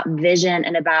this and about vision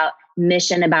and about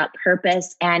mission, about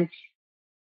purpose. And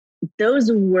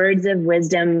those words of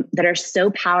wisdom that are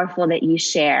so powerful that you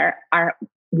share are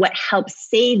what helps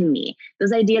save me.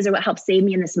 Those ideas are what help save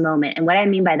me in this moment. And what I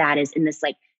mean by that is in this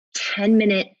like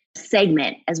 10-minute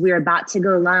segment as we were about to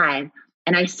go live,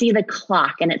 and I see the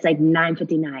clock and it's like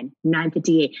 9:59,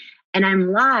 9:58, and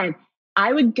I'm live,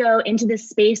 I would go into this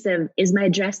space of, is my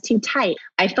dress too tight?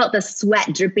 I felt the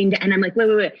sweat dripping down, and I'm like,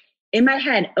 wait. In my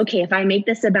head, okay, if I make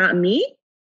this about me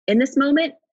in this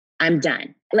moment, I'm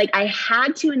done. Like I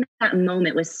had to, in that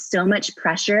moment with so much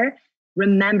pressure,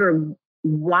 remember,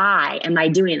 why am I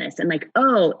doing this? And like,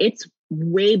 oh, it's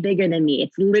way bigger than me.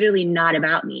 It's literally not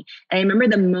about me. And I remember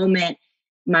the moment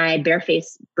my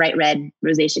barefaced bright red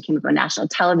rosacea came up on national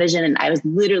television, and I was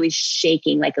literally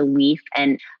shaking like a leaf,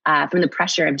 and from the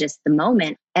pressure of just the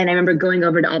moment. And I remember going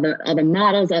over to all the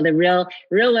models, all the real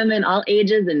women, all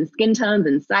ages and skin tones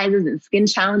and sizes and skin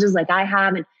challenges like I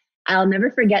have. And I'll never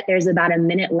forget, there's about a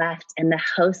minute left, and the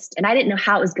host, and I didn't know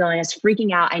how it was going. I was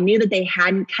freaking out. I knew that they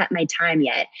hadn't cut my time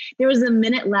yet. There was a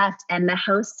minute left, and the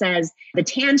host says, the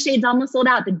tan shade's almost sold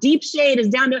out. The deep shade is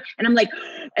down to, and I'm like,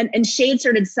 and shade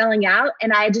started selling out.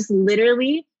 And I just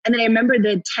literally, and then I remember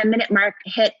the 10-minute mark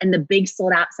hit and the big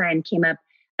sold out sign came up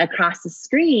across the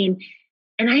screen.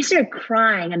 And I started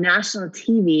crying on national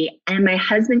TV, and my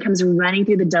husband comes running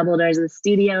through the double doors of the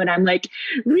studio, and I'm like,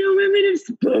 real women have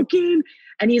spoken.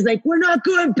 And he's like, we're not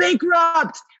going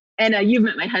bankrupt. And you've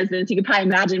met my husband, so you can probably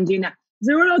imagine him doing that.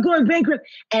 So we're not going bankrupt.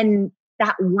 And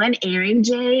that one airing,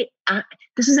 Jay,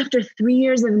 this was after 3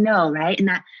 years of no, right? And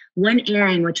that one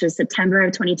airing, which was September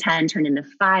of 2010, turned into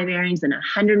 5 airings and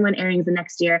 101 airings the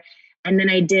next year. And then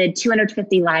I did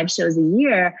 250 live shows a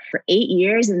year for 8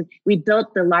 years. And we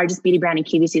built the largest beauty brand in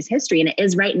QVC's history. And it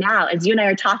is right now, as you and I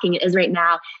are talking, it is right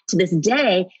now to this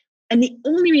day. And the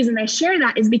only reason I share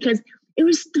that is because it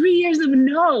was 3 years of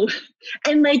no.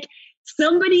 And like,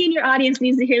 somebody in your audience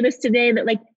needs to hear this today, that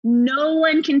like, no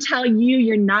one can tell you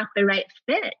you're not the right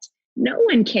fit. No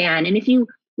one can. And if you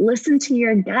listen to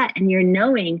your gut and your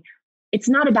knowing, it's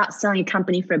not about selling a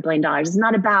company for $1 billion. It's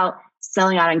not about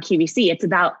selling out on QVC. It's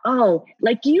about, oh,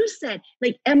 like you said,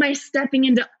 like, am I stepping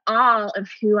into all of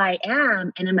who I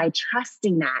am? And am I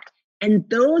trusting that? And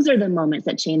those are the moments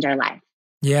that change our life.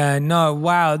 Yeah, no,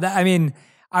 wow.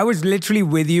 I was literally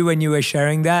with you when you were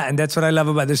sharing that. And that's what I love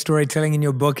about the storytelling in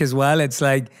your book as well. It's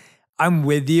like, I'm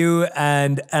with you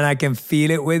and I can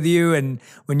feel it with you. And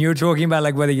when you're talking about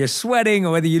like whether you're sweating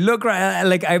or whether you look right,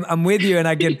 like I'm with you and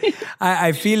I can,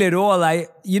 I feel it all.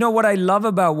 You know what I love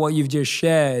about what you've just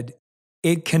shared?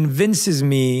 It convinces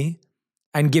me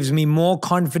and gives me more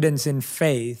confidence and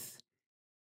faith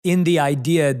in the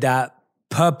idea that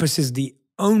purpose is the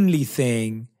only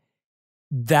thing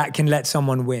that can let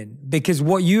someone win. Because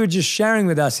what you were just sharing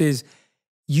with us is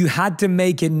you had to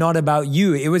make it not about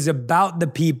you. It was about the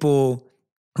people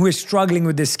who are struggling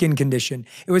with this skin condition.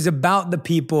 It was about the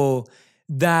people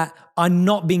that are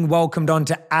not being welcomed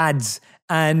onto ads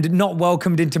and not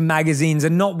welcomed into magazines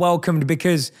and not welcomed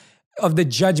because of the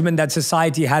judgment that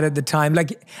society had at the time.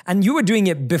 Like, and you were doing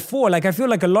it before. Like, I feel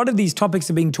like a lot of these topics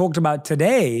are being talked about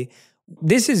today.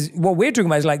 This is what we're talking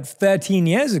about is like 13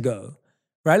 years ago,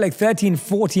 right? Like 13,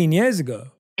 14 years ago.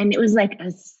 And it was like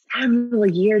a several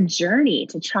year journey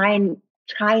to try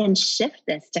and shift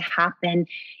this to happen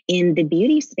in the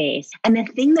beauty space. And the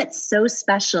thing that's so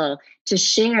special to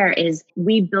share is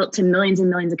we built to millions and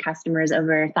millions of customers,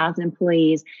 over 1,000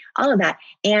 employees, all of that.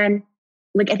 And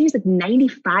like, I think it's like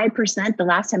 95%, the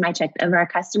last time I checked, of our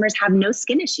customers have no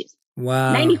skin issues.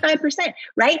 Wow. 95%,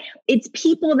 right? It's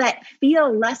people that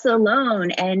feel less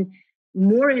alone and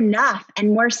more enough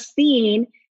and more seen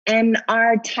and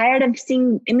are tired of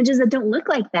seeing images that don't look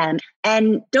like them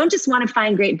and don't just want to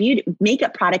find great beauty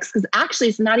makeup products. Because actually,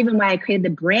 it's not even why I created the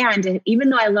brand. And even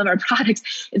though I love our products,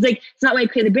 it's like, it's not why I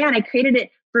created the brand. I created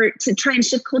it to try and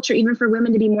shift culture, even for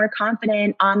women to be more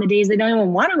confident on the days they don't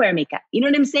even want to wear makeup. You know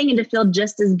what I'm saying? And to feel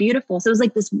just as beautiful. So it was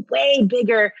like this way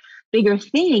bigger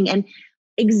thing. And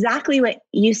exactly what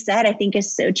you said, I think,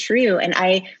 is so true. And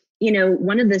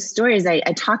one of the stories I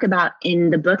talk about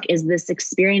in the book is this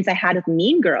experience I had with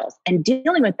Mean Girls and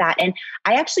dealing with that. And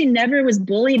I actually never was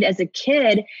bullied as a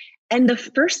kid. And the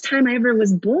first time I ever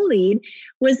was bullied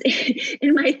was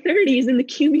in my 30s in the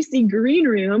QVC green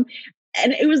room.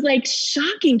 And it was like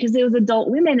shocking because it was adult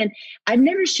women. And I've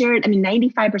never shared,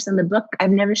 95% of the book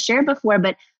I've never shared before,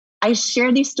 but I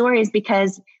share these stories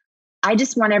because I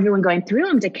just want everyone going through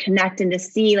them to connect and to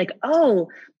see like, oh,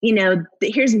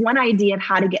 here's one idea of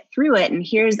how to get through it. And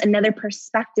here's another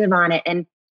perspective on it. And,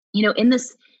 in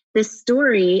this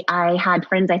story, I had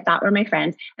friends I thought were my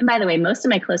friends. And by the way, most of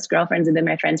my close girlfriends have been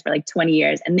my friends for like 20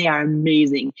 years and they are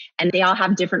amazing. And they all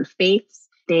have different faiths.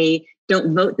 They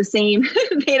don't vote the same.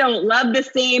 They don't love the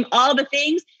same, all the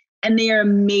things. And they are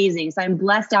amazing. So I'm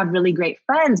blessed to have really great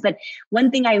friends. But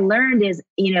one thing I learned is,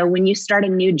 when you start a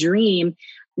new dream,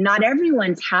 not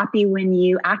everyone's happy when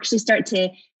you actually start to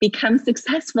become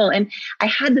successful. And I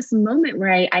had this moment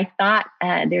where I thought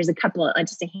there's a couple,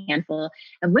 just a handful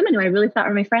of women who I really thought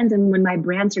were my friends. And when my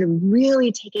brand started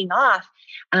really taking off,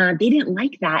 they didn't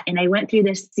like that. And I went through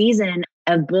this season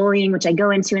of bullying, which I go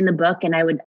into in the book. And I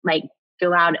would like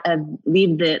go out of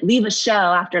leave a show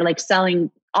after like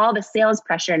selling all the sales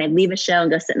pressure. And I'd leave a show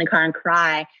and go sit in the car and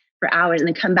cry for hours and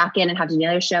then come back in and have to do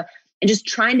another show and just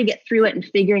trying to get through it and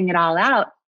figuring it all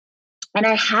out. And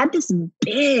I had this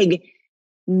big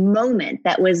moment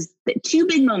that was two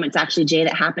big moments actually, Jay,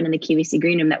 that happened in the QVC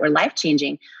Green Room that were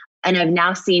life-changing. And I've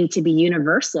now seen to be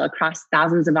universal across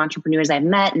thousands of entrepreneurs I've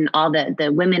met and all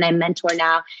the women I mentor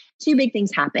now. Two big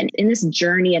things happened. In this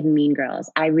journey of Mean Girls,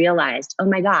 I realized, oh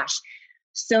my gosh,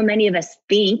 so many of us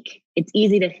think it's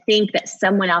easy to think that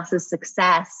someone else's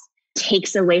success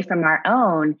takes away from our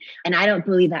own. And I don't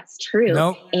believe that's true.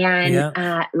 Nope. And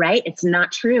right, it's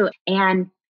not true. And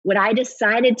what I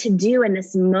decided to do in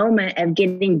this moment of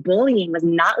getting bullying was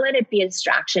not let it be a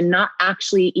distraction, not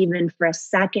actually even for a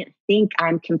second think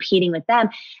I'm competing with them.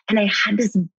 And I had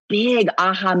this big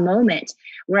aha moment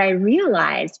where I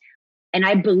realized, and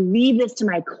I believe this to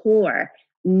my core,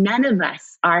 none of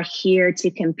us are here to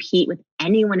compete with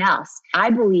anyone else. I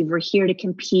believe we're here to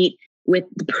compete with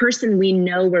the person we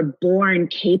know we're born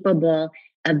capable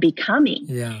of becoming.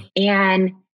 Yeah.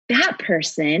 And that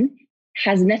person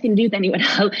has nothing to do with anyone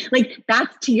else. Like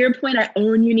that's, to your point, our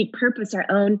own unique purpose, our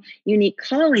own unique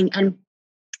calling. And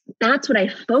that's what I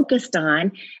focused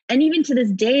on. And even to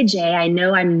this day, Jay, I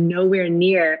know I'm nowhere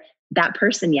near that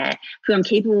person yet who I'm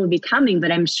capable of becoming,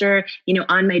 but I'm sure,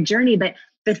 on my journey. But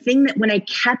the thing that when I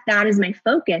kept that as my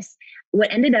focus,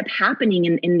 what ended up happening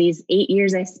in these 8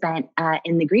 years I spent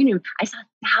in the Green Room, I saw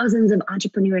thousands of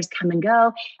entrepreneurs come and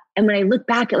go. And when I look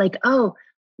back at like, oh,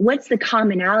 what's the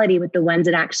commonality with the ones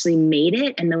that actually made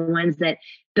it and the ones that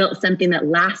built something that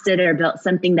lasted or built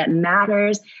something that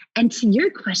matters? And to your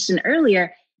question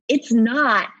earlier, it's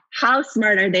not how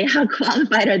smart are they, how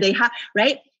qualified are they,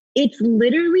 right? It's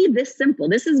literally this simple.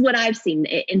 This is what I've seen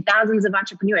in thousands of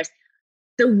entrepreneurs.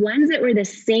 The ones that were the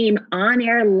same on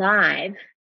air live,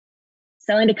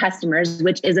 selling to customers,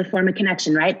 which is a form of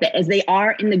connection, right? But as they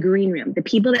are in the Green Room, the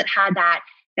people that had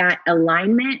that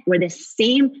alignment were the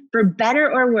same for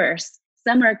better or worse.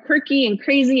 Some are quirky and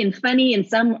crazy and funny, and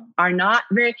some are not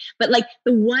very, but like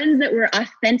the ones that were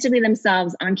authentically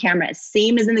themselves on camera,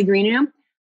 same as in the Green Room,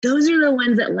 those are the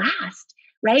ones that last,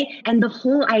 right? And the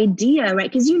whole idea,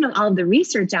 right? Because all of the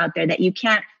research out there that you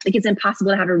can't, like it's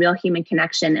impossible to have a real human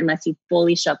connection unless you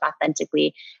fully show up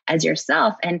authentically as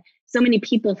yourself. And so many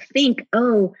people think,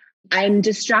 oh, I'm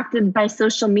distracted by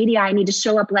social media, I need to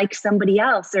show up like somebody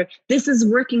else, or this is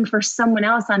working for someone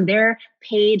else on their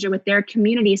page or with their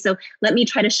community. So let me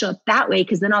try to show up that way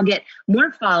because then I'll get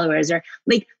more followers, or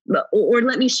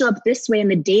let me show up this way in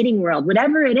the dating world.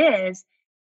 Whatever it is,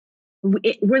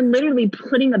 we're literally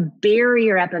putting a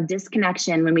barrier up of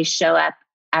disconnection when we show up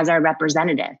as our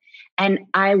representative. And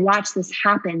I watched this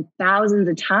happen thousands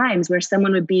of times where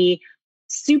someone would be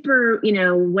super,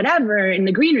 whatever in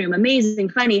the Green Room, amazing,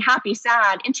 funny, happy,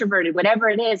 sad, introverted, whatever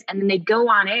it is. And then they go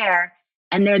on air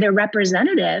and they're their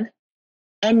representative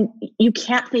and you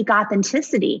can't fake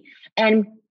authenticity. And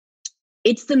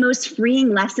it's the most freeing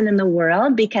lesson in the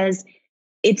world because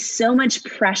it's so much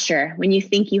pressure when you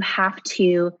think you have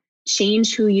to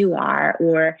change who you are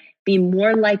or be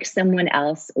more like someone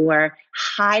else or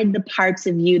hide the parts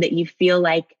of you that you feel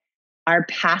like are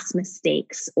past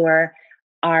mistakes or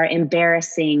are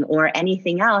embarrassing or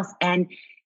anything else. And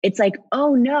it's like,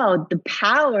 oh no, the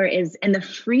power is, and the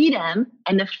freedom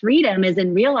is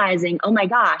in realizing, oh my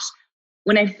gosh,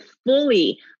 when I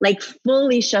fully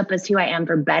show up as who I am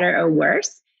for better or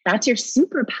worse, that's your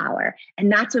superpower.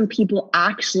 And that's when people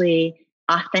actually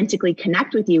authentically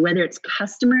connect with you, whether it's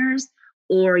customers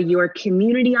or your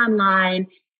community online.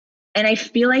 And I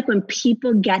feel like when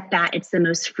people get that, it's the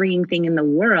most freeing thing in the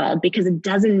world because it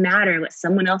doesn't matter what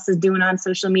someone else is doing on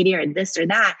social media or this or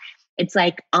that. It's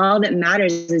like all that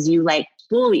matters is you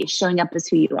fully showing up as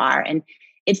who you are. And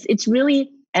it's really,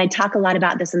 and I talk a lot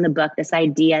about this in the book, this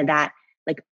idea that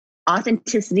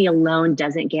authenticity alone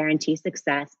doesn't guarantee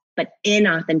success, but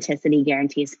inauthenticity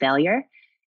guarantees failure.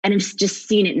 And I've just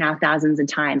seen it now thousands of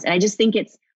times. And I just think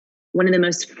it's one of the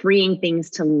most freeing things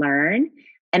to learn.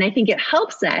 And I think it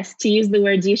helps us, to use the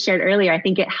words you shared earlier, I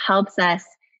think it helps us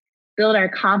build our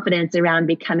confidence around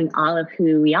becoming all of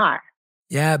who we are.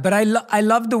 Yeah, but I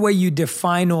love the way you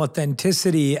define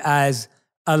authenticity as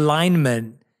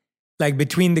alignment, like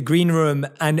between the Green Room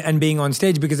and being on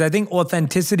stage, because I think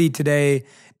authenticity today,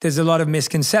 there's a lot of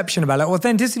misconception about it.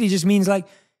 Authenticity just means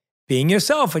being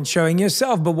yourself and showing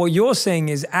yourself. But what you're saying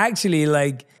is actually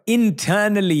like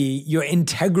internally, your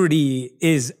integrity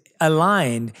is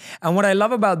aligned. And what I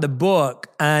love about the book,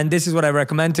 and this is what I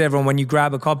recommend to everyone, when you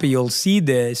grab a copy, you'll see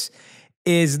this,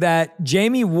 is that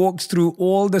Jamie walks through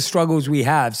all the struggles we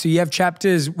have. So you have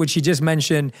chapters, which he just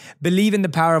mentioned, believe in the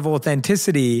power of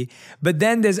authenticity. But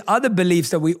then there's other beliefs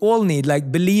that we all need, like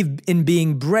believe in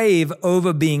being brave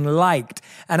over being liked.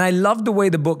 And I love the way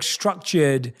the book's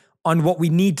structured on what we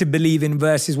need to believe in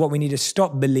versus what we need to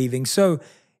stop believing. So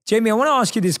Jamie, I want to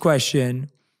ask you this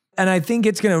question. And I think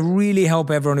it's going to really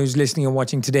help everyone who's listening and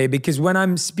watching today, because when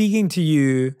I'm speaking to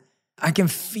you, I can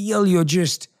feel your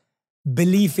just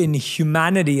belief in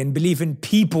humanity and belief in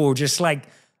people, just like,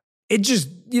 it just,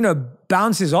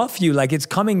 bounces off you, like it's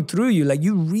coming through you. Like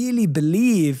you really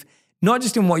believe, not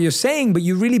just in what you're saying, but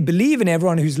you really believe in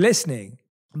everyone who's listening.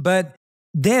 But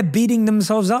they're beating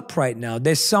themselves up right now.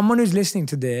 There's someone who's listening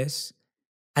to this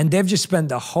and they've just spent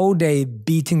the whole day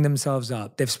beating themselves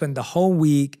up. They've spent the whole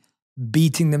week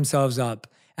beating themselves up.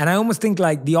 And I almost think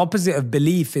like the opposite of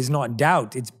belief is not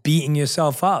doubt, it's beating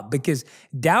yourself up, because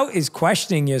doubt is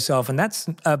questioning yourself, and that's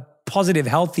a positive,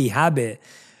 healthy habit.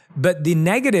 But the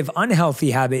negative,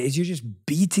 unhealthy habit is you're just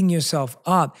beating yourself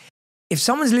up. If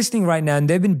someone's listening right now and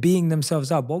they've been beating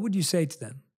themselves up, what would you say to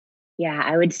them? Yeah,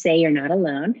 I would say you're not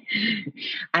alone.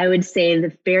 I would say and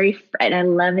I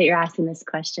love that you're asking this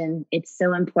question. It's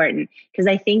so important, because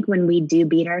I think when we do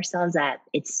beat ourselves up,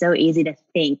 it's so easy to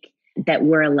think that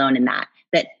we're alone in that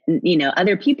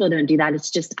other people don't do that.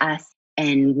 It's just us,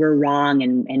 and we're wrong,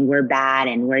 and we're bad,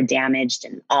 and we're damaged,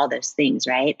 and all those things,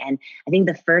 right? And I think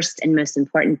the first and most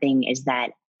important thing is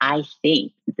that I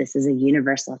think this is a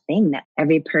universal thing that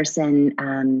every person,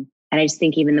 and I just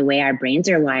think even the way our brains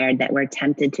are wired, that we're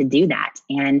tempted to do that.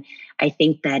 And I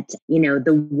think that,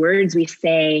 the words we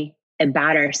say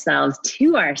about ourselves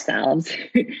to ourselves,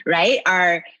 right,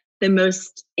 are the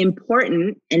most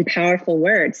important and powerful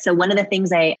words. So one of the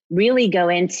things I really go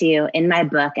into in my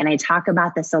book, and I talk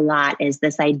about this a lot, is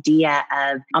this idea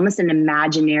of almost an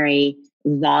imaginary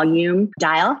volume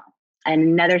dial. And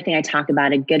another thing I talk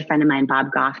about, a good friend of mine,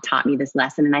 Bob Goff, taught me this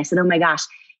lesson. And I said, oh my gosh,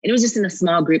 it was just in a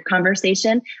small group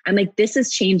conversation. I'm like,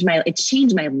 it's changed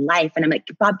my life. And I'm like,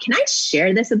 Bob, can I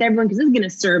share this with everyone? Because this is going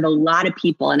to serve a lot of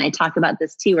people. And I talk about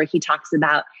this too, where he talks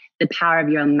about the power of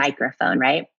your own microphone,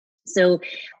 right? So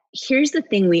here's the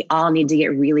thing we all need to get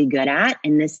really good at.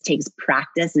 And this takes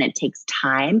practice, and it takes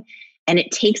time, and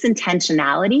it takes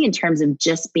intentionality in terms of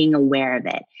just being aware of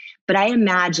it. But I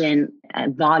imagine a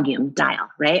volume dial,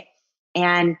 right?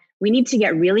 And we need to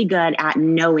get really good at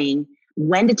knowing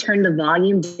when to turn the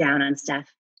volume down on stuff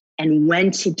and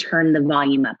when to turn the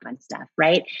volume up on stuff,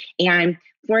 right? And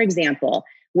for example,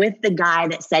 with the guy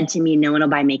that said to me, no one will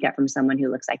buy makeup from someone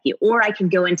who looks like you. Or I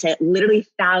could go into literally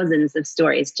thousands of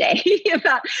stories, Jay,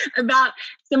 about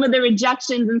some of the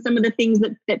rejections and some of the things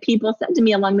that people said to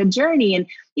me along the journey. And,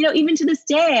 even to this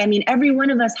day, I mean, every one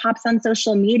of us hops on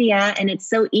social media, and it's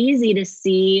so easy to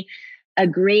see a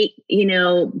great,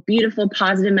 beautiful,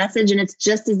 positive message. And it's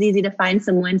just as easy to find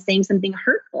someone saying something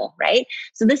hurtful, right?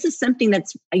 So this is something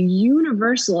that's a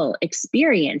universal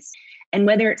experience. And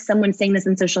whether it's someone saying this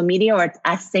on social media or it's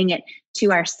us saying it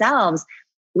to ourselves,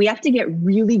 we have to get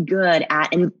really good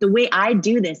at, and the way I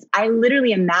do this, I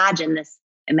literally imagine this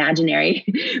imaginary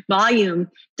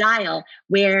volume dial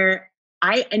where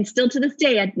and still to this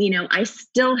day, I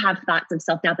still have thoughts of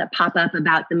self-doubt that pop up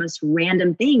about the most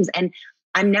random things. And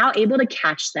I'm now able to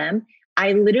catch them.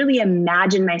 I literally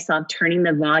imagine myself turning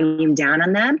the volume down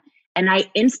on them, and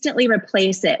I instantly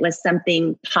replace it with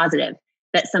something positive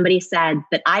that somebody said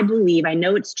that I believe, I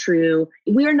know it's true.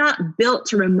 We are not built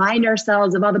to remind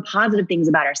ourselves of all the positive things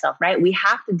about ourselves, right? We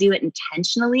have to do it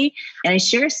intentionally. And I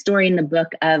share a story in the book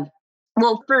of,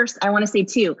 well, first, I want to say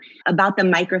too, about the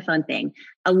microphone thing.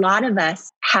 A lot of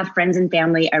us have friends and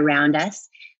family around us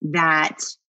that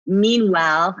mean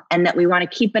well and that we want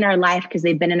to keep in our life because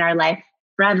they've been in our life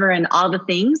forever and all the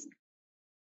things.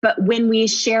 But when we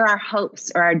share our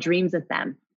hopes or our dreams with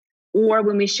them, or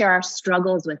when we share our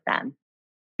struggles with them,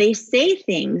 they say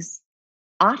things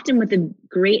often with a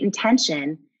great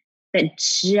intention that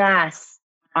just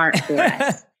aren't for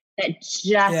us, that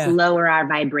just lower our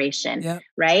vibration,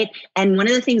 right? And one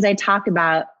of the things I talk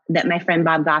about that my friend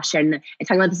Bob Goff shared, and I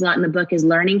talk about this a lot in the book, is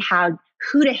learning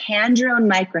who to hand your own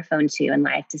microphone to in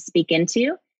life to speak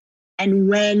into, and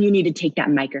when you need to take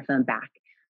that microphone back.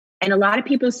 And a lot of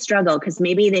people struggle because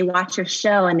maybe they watch a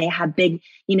show and they have big,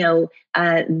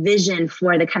 vision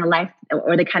for the kind of life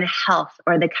or the kind of health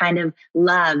or the kind of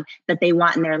love that they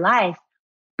want in their life.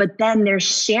 But then they're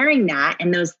sharing that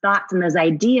and those thoughts and those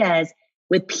ideas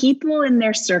with people in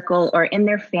their circle or in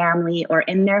their family or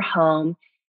in their home.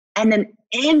 And then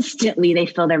instantly they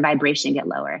feel their vibration get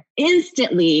lower.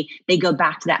 Instantly they go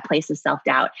back to that place of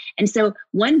self-doubt. And so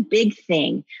one big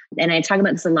thing, and I talk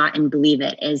about this a lot and Believe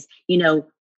It, is,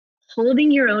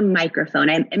 holding your own microphone.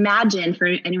 I imagine, for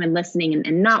anyone listening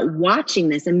and not watching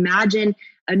this, imagine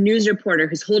a news reporter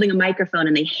who's holding a microphone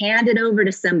and they hand it over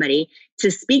to somebody to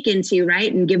speak into,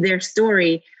 right? And give their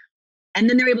story. And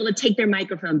then they're able to take their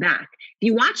microphone back. If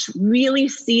you watch really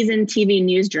seasoned TV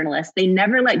news journalists, they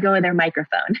never let go of their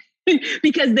microphone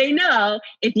because they know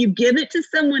if you give it to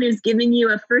someone who's giving you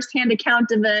a firsthand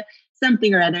account of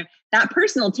something or other, that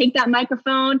person will take that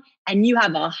microphone and you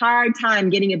have a hard time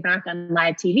getting it back on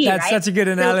live TV. That's such a good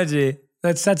analogy.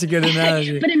 That's such a good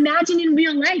analogy. But imagine in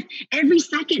real life, every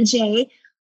second, Jay,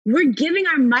 we're giving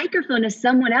our microphone to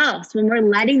someone else when we're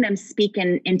letting them speak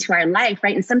into our life,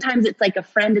 right? And sometimes it's like a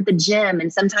friend at the gym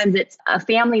and sometimes it's a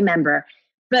family member.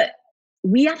 But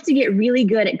we have to get really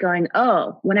good at going,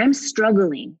 oh, when I'm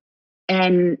struggling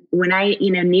and when I,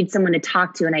 need someone to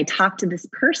talk to and I talk to this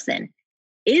person,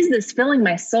 is this filling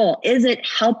my soul? Is it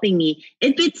helping me?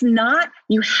 If it's not,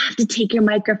 you have to take your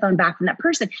microphone back from that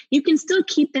person. You can still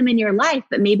keep them in your life,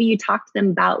 but maybe you talk to them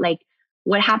about like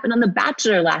what happened on The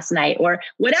Bachelor last night or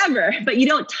whatever, but you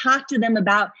don't talk to them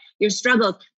about your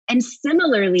struggles. And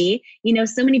similarly,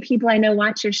 so many people I know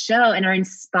watch your show and are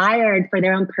inspired for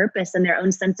their own purpose and their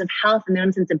own sense of health and their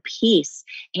own sense of peace.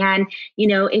 And,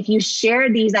 if you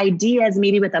share these ideas,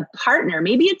 maybe with a partner,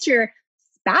 maybe it's your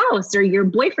spouse or your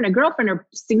boyfriend or girlfriend or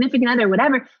significant other,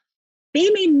 whatever, they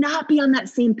may not be on that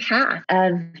same path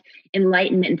of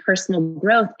enlightenment and personal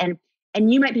growth.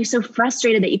 And you might be so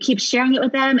frustrated that you keep sharing it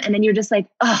with them. And then you're just like,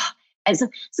 oh, and so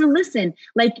listen,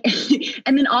 like,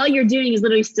 and then all you're doing is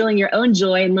literally stealing your own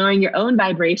joy and lowering your own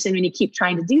vibration when you keep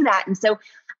trying to do that. And so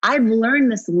I've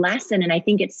learned this lesson, and I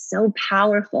think it's so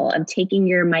powerful, of taking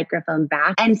your microphone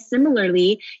back. And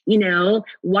similarly,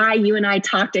 why you and I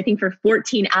talked, I think, for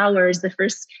 14 hours, the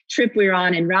first trip we were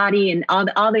on, and Roddy and all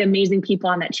the amazing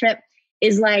people on that trip,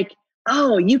 is like,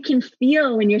 oh, you can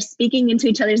feel when you're speaking into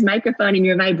each other's microphone and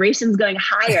your vibration's going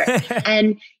higher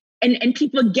and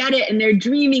people get it and they're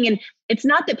dreaming. And it's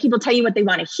not that people tell you what they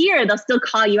want to hear. They'll still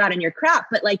call you out on your crap,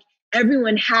 but like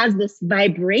everyone has this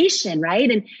vibration, right?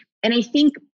 And I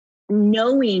think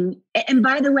knowing, and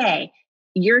by the way,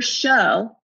 your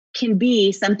show can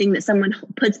be something that someone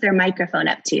puts their microphone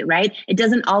up to, right? It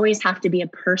doesn't always have to be a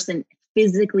person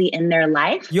physically in their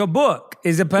life. Your book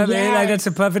is that's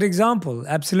a perfect example.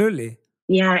 Absolutely.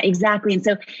 Yeah, exactly. And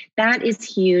so that is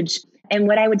huge. And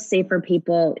what I would say for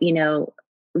people,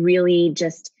 really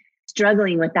just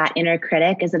struggling with that inner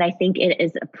critic, is that I think it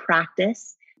is a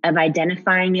practice of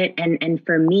identifying it. And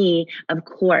for me, of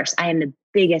course, I am the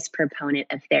biggest proponent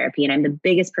of therapy, and I'm the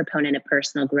biggest proponent of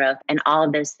personal growth and all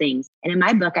of those things. And in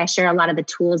my book, I share a lot of the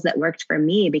tools that worked for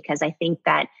me, because I think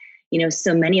that,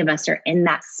 so many of us are in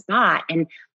that spot, and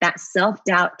that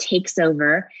self-doubt takes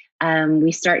over.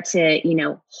 We start to,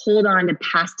 hold on to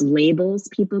past labels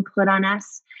people put on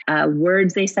us,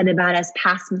 words they said about us,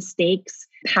 past mistakes,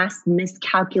 past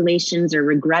miscalculations or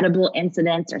regrettable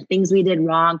incidents or things we did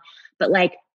wrong. But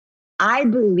like, I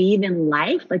believe in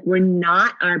life, like we're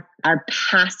not our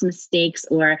past mistakes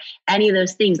or any of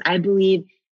those things. I believe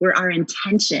we're our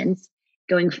intentions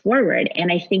going forward. And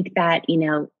I think that,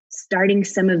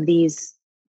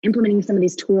 implementing some of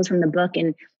these tools from the book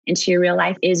and into your real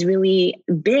life is really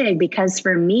big, because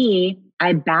for me,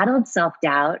 I battled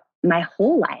self-doubt my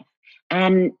whole life.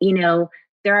 And,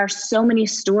 there are so many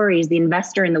stories. The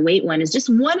Investor in the Weight one is just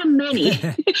one of many.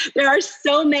 There are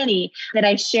so many that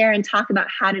I share and talk about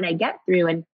how did I get through.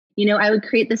 And, I would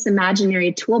create this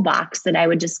imaginary toolbox that I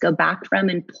would just go back from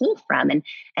and pull from.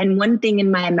 And one thing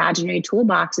in my imaginary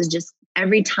toolbox is just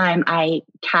every time I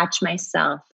catch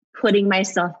myself putting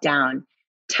myself down,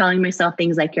 telling myself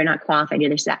things like, you're not qualified,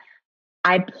 you're this, that,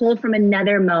 I pull from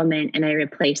another moment and I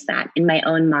replace that in my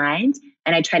own mind.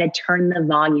 And I try to turn the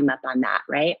volume up on that,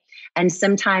 right? And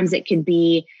sometimes it could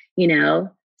be,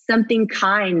 something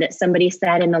kind that somebody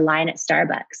said in the line at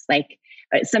Starbucks. Like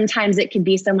sometimes it could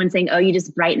be someone saying, oh, you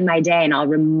just brightened my day. And I'll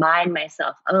remind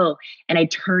myself, oh, and I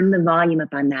turn the volume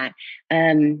up on that.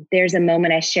 There's a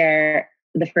moment I share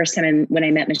the first time when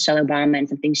I met Michelle Obama, and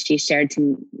something she shared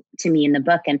to me in the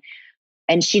book.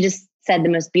 And she just said the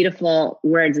most beautiful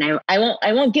words. And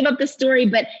I won't give up the story,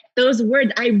 but those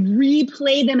words, I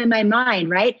replay them in my mind,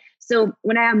 right? So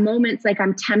when I have moments like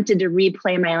I'm tempted to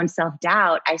replay my own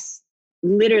self-doubt, I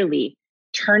literally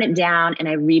turn it down and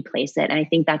I replace it. And I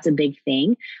think that's a big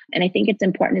thing. And I think it's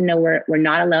important to know we're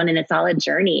not alone, and it's all a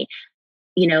journey.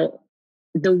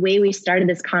 the way we started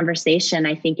this conversation,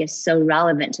 I think, is so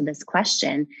relevant to this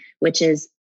question, which is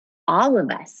all of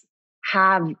us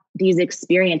have these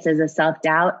experiences of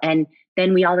self-doubt. And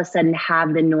then we all of a sudden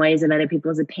have the noise of other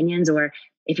people's opinions, or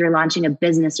if you're launching a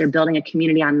business or building a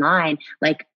community online,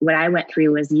 like what I went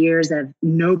through was years of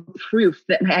no proof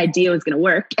that my idea was going to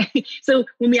work. So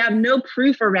when we have no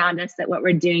proof around us that what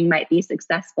we're doing might be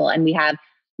successful, and we have,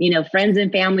 friends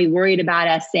and family worried about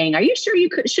us saying, are you sure you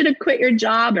should have quit your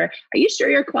job? Or are you sure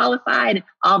you're qualified?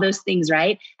 All those things,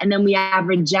 right? And then we have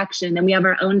rejection, then we have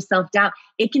our own self-doubt.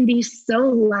 It can be so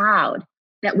loud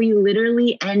that we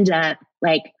literally end up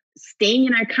like staying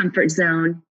in our comfort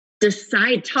zone,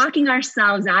 talking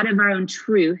ourselves out of our own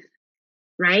truth,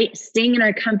 right? Staying in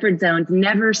our comfort zones,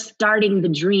 never starting the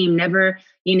dream, never,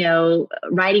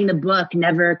 writing the book,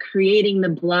 never creating the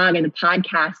blog or the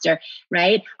podcast, or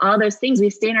right? All those things.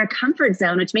 We stay in our comfort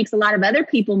zone, which makes a lot of other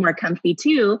people more comfy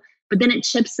too, but then it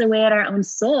chips away at our own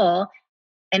soul.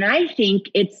 And I think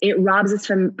it robs us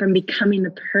from becoming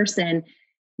the person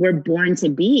we're born to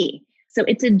be. So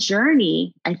it's a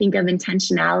journey, I think, of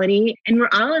intentionality, and we're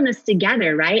all in this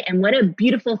together, right? And what a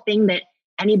beautiful thing that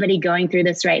anybody going through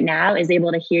this right now is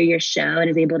able to hear your show and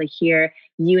is able to hear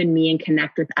you and me and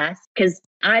connect with us, because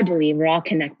I believe we're all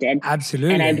connected.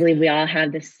 Absolutely. And I believe we all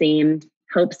have the same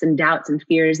hopes and doubts and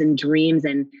fears and dreams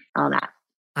and all that.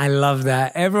 I love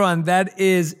that. Everyone, that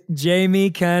is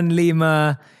Jamie Kern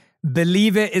Lima.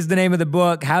 Believe It is the name of the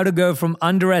book, How to Go From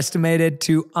Underestimated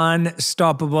to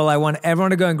Unstoppable. I want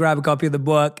everyone to go and grab a copy of the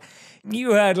book.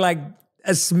 You heard like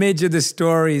a smidge of the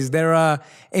stories. There are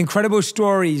incredible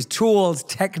stories, tools,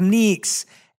 techniques,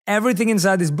 everything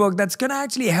inside this book that's going to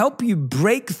actually help you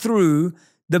break through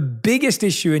the biggest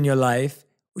issue in your life,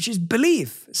 which is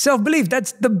belief, self-belief.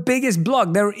 That's the biggest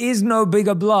block. There is no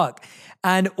bigger block.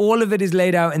 And all of it is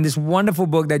laid out in this wonderful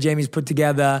book that Jamie's put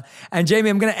together. And Jamie,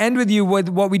 I'm going to end with you with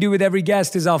what we do with every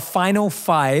guest is our final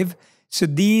 5. So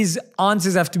these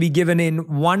answers have to be given in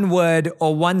 1 word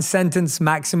or 1 sentence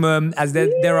maximum, as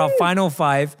they're our final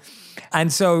 5.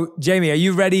 And so, Jamie, are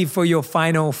you ready for your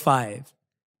final 5?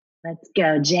 Let's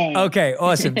go, Jay. Okay,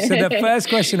 awesome. So the first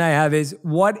question I have is,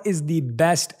 what is the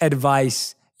best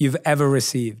advice you've ever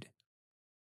received?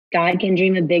 God can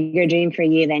dream a bigger dream for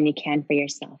you than you can for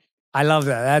yourself. I love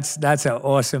that. That's an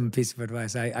awesome piece of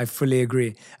advice. I fully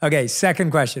agree. Okay,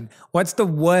 second question. What's the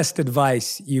worst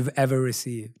advice you've ever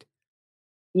received?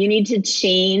 You need to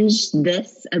change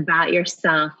this about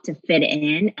yourself to fit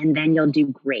in, and then you'll do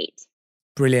great.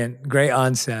 Brilliant. Great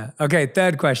answer. Okay,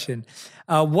 third question.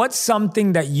 What's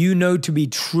something that you know to be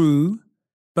true,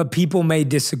 but people may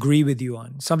disagree with you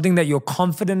on? Something that you're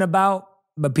confident about,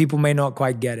 but people may not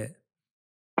quite get it.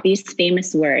 These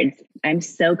famous words, I'm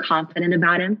so confident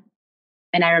about them.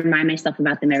 And I remind myself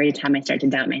about them every time I start to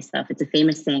doubt myself. It's a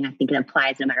famous saying. I think it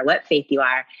applies no matter what faith you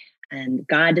are.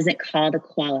 God doesn't call the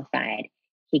qualified.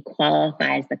 He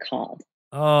qualifies the called.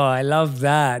 Oh, I love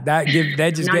that. Not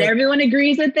everyone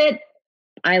agrees with it.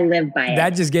 I live by it.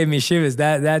 That just gave me shivers.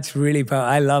 That's really powerful.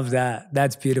 I love that.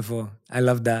 That's beautiful. I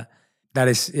love that. That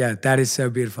is so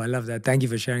beautiful. I love that. Thank you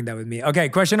for sharing that with me. Okay,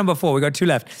 question number 4. We got 2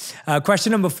 left.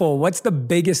 Question number 4. What's the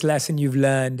biggest lesson you've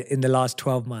learned in the last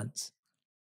 12 months?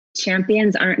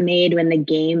 Champions aren't made when the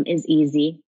game is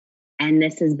easy. And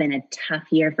this has been a tough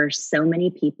year for so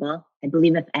many people. I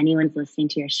believe if anyone's listening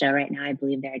to your show right now, I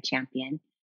believe they're a champion.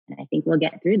 And I think we'll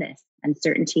get through this.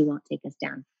 Uncertainty won't take us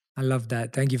down. I love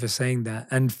that. Thank you for saying that.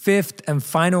 And 5th and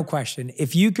final question.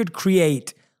 If you could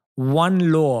create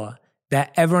one law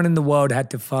that everyone in the world had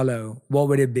to follow, what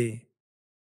would it be?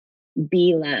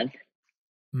 Be love.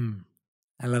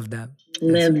 I love that.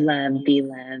 Live love, be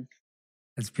love.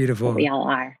 That's beautiful. What we all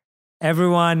are.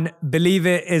 Everyone, Believe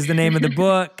It is the name of the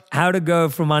book, How to Go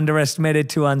From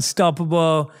Underestimated to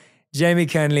Unstoppable. Jamie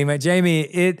Kern Lima. Jamie,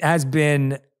 it has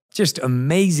been just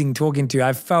amazing talking to you.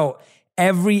 I've felt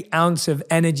every ounce of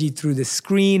energy through the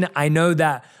screen. I know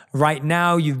that right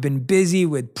now you've been busy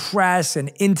with press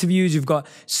and interviews. You've got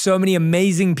so many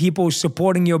amazing people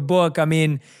supporting your book. I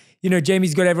mean,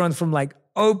 Jamie's got everyone from like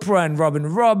Oprah and Robin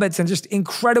Roberts and just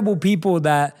incredible people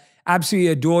that absolutely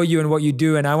adore you and what you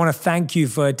do. And I want to thank you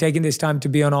for taking this time to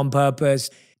be on Purpose,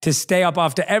 to stay up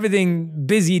after everything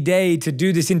busy day, to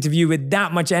do this interview with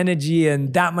that much energy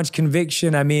and that much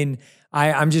conviction. I mean,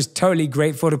 I'm just totally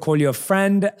grateful to call you a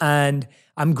friend, and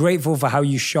I'm grateful for how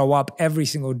you show up every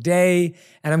single day.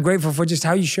 And I'm grateful for just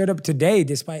how you showed up today,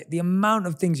 despite the amount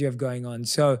of things you have going on.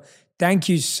 So thank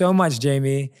you so much,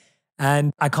 Jamie.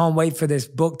 And I can't wait for this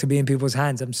book to be in people's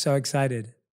hands. I'm so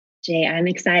excited. Jay, I'm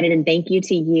excited, and thank you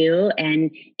to you. And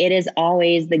it is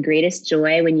always the greatest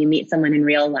joy when you meet someone in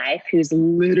real life who's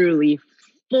literally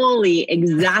fully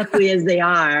exactly as they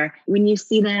are when you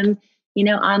see them,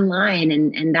 online.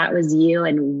 And that was you.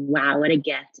 And wow, what a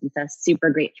gift. And so super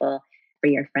grateful for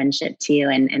your friendship too.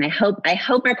 And I hope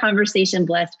our conversation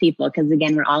blessed people, because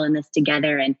again, we're all in this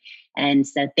together. And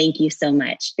so thank you so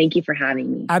much. Thank you for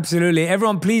having me. Absolutely.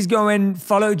 Everyone, please go and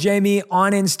follow Jamie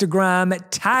on Instagram.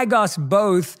 Tag us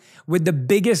both with the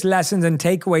biggest lessons and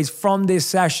takeaways from this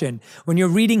session. When you're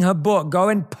reading her book, go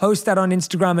and post that on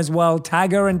Instagram as well.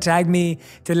 Tag her and tag me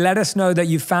to let us know that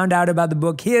you found out about the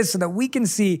book here, so that we can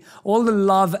see all the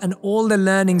love and all the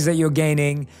learnings that you're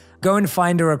gaining. Go and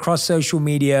find her across social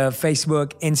media,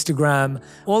 Facebook, Instagram,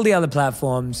 all the other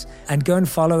platforms, and go and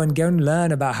follow and go and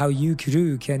learn about how you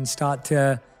too can start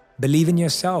to believe in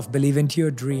yourself, believe into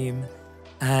your dream,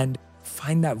 and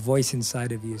find that voice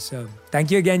inside of you. So thank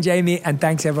you again, Jamie, and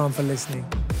thanks everyone for listening.